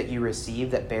gift that you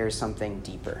receive that bears something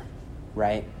deeper,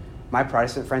 right? My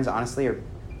Protestant friends, honestly, are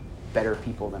better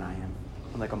people than I am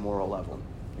on a moral level.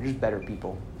 They're just better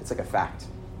people. It's a fact,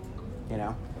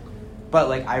 But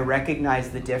like I recognize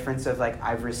the difference of like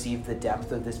I've received the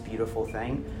depth of this beautiful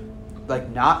thing, like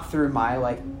not through my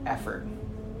like effort,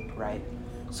 right?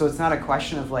 So it's not a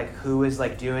question of like who is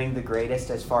like doing the greatest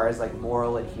as far as like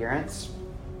moral adherence.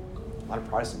 A lot of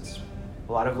Protestants,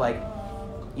 a lot of like,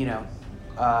 you know,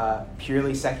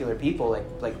 purely secular people,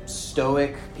 like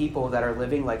stoic people that are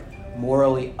living like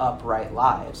morally upright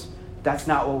lives. That's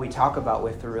not what we talk about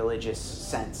with the religious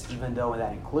sense, even though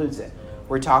that includes it.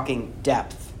 We're talking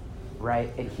depth,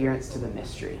 right? Adherence to the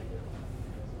mystery.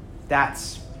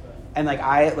 And like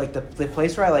I like the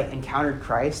place where I like encountered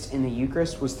Christ in the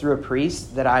Eucharist was through a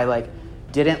priest that I like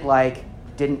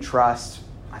didn't trust.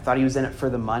 I thought he was in it for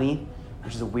the money,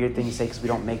 which is a weird thing to say because we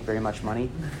don't make very much money.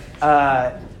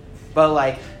 But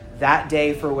like that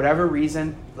day, for whatever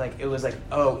reason, like it was like,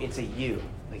 oh, it's a you,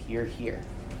 like you're here,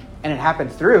 and it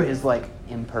happened through his like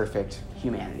imperfect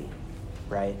humanity,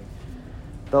 right?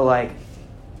 But like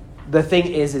the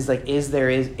thing is like is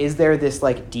there this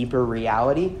like deeper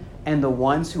reality? And the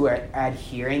ones who are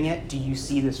adhering it, do you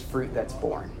see this fruit that's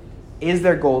born? Is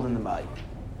there gold in the mud?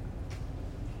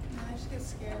 I just get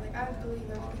scared. Like, I believe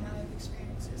everything that I've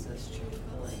experienced is this truth,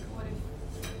 but like, what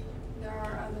if there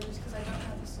are others? Because I don't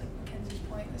have this, like, Mackenzie's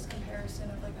point, this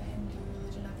comparison of like a Hindu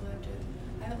religion I've lived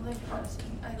in. I haven't lived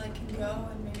Protestant. I like can go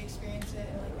and maybe experience it,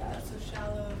 and like that's so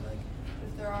shallow. Like,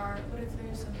 what if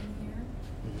there's something here?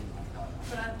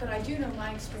 But I do know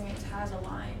my experience has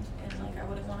aligned, and like I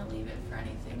wouldn't want to leave it for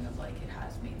anything of like it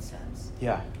has made sense.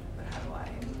 Yeah. But how do I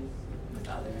with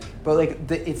others? But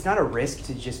like it's not a risk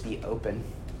to just be open,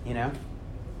 you know?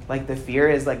 Like the fear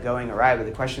is like going awry, but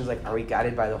the question is like, are we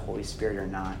guided by the Holy Spirit or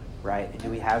not, right? And do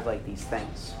we have like these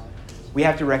things? We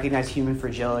have to recognize human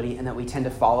fragility and that we tend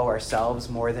to follow ourselves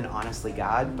more than honestly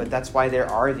God, but that's why there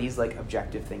are these like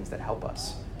objective things that help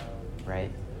us,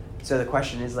 right? So the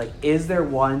question is like, is there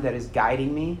one that is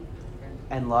guiding me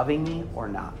and loving me or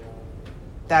not?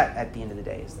 That, at the end of the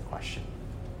day, is the question.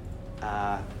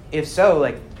 If so,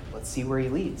 like, let's see where he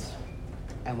leads.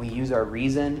 And we use our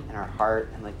reason and our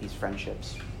heart and like these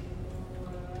friendships.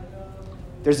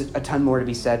 There's a ton more to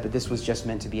be said, but this was just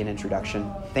meant to be an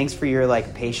introduction. Thanks for your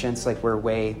like patience. Like we're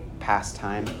way past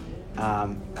time.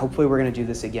 Hopefully we're going to do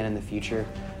this again in the future.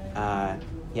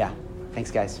 Yeah.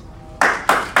 Thanks, guys.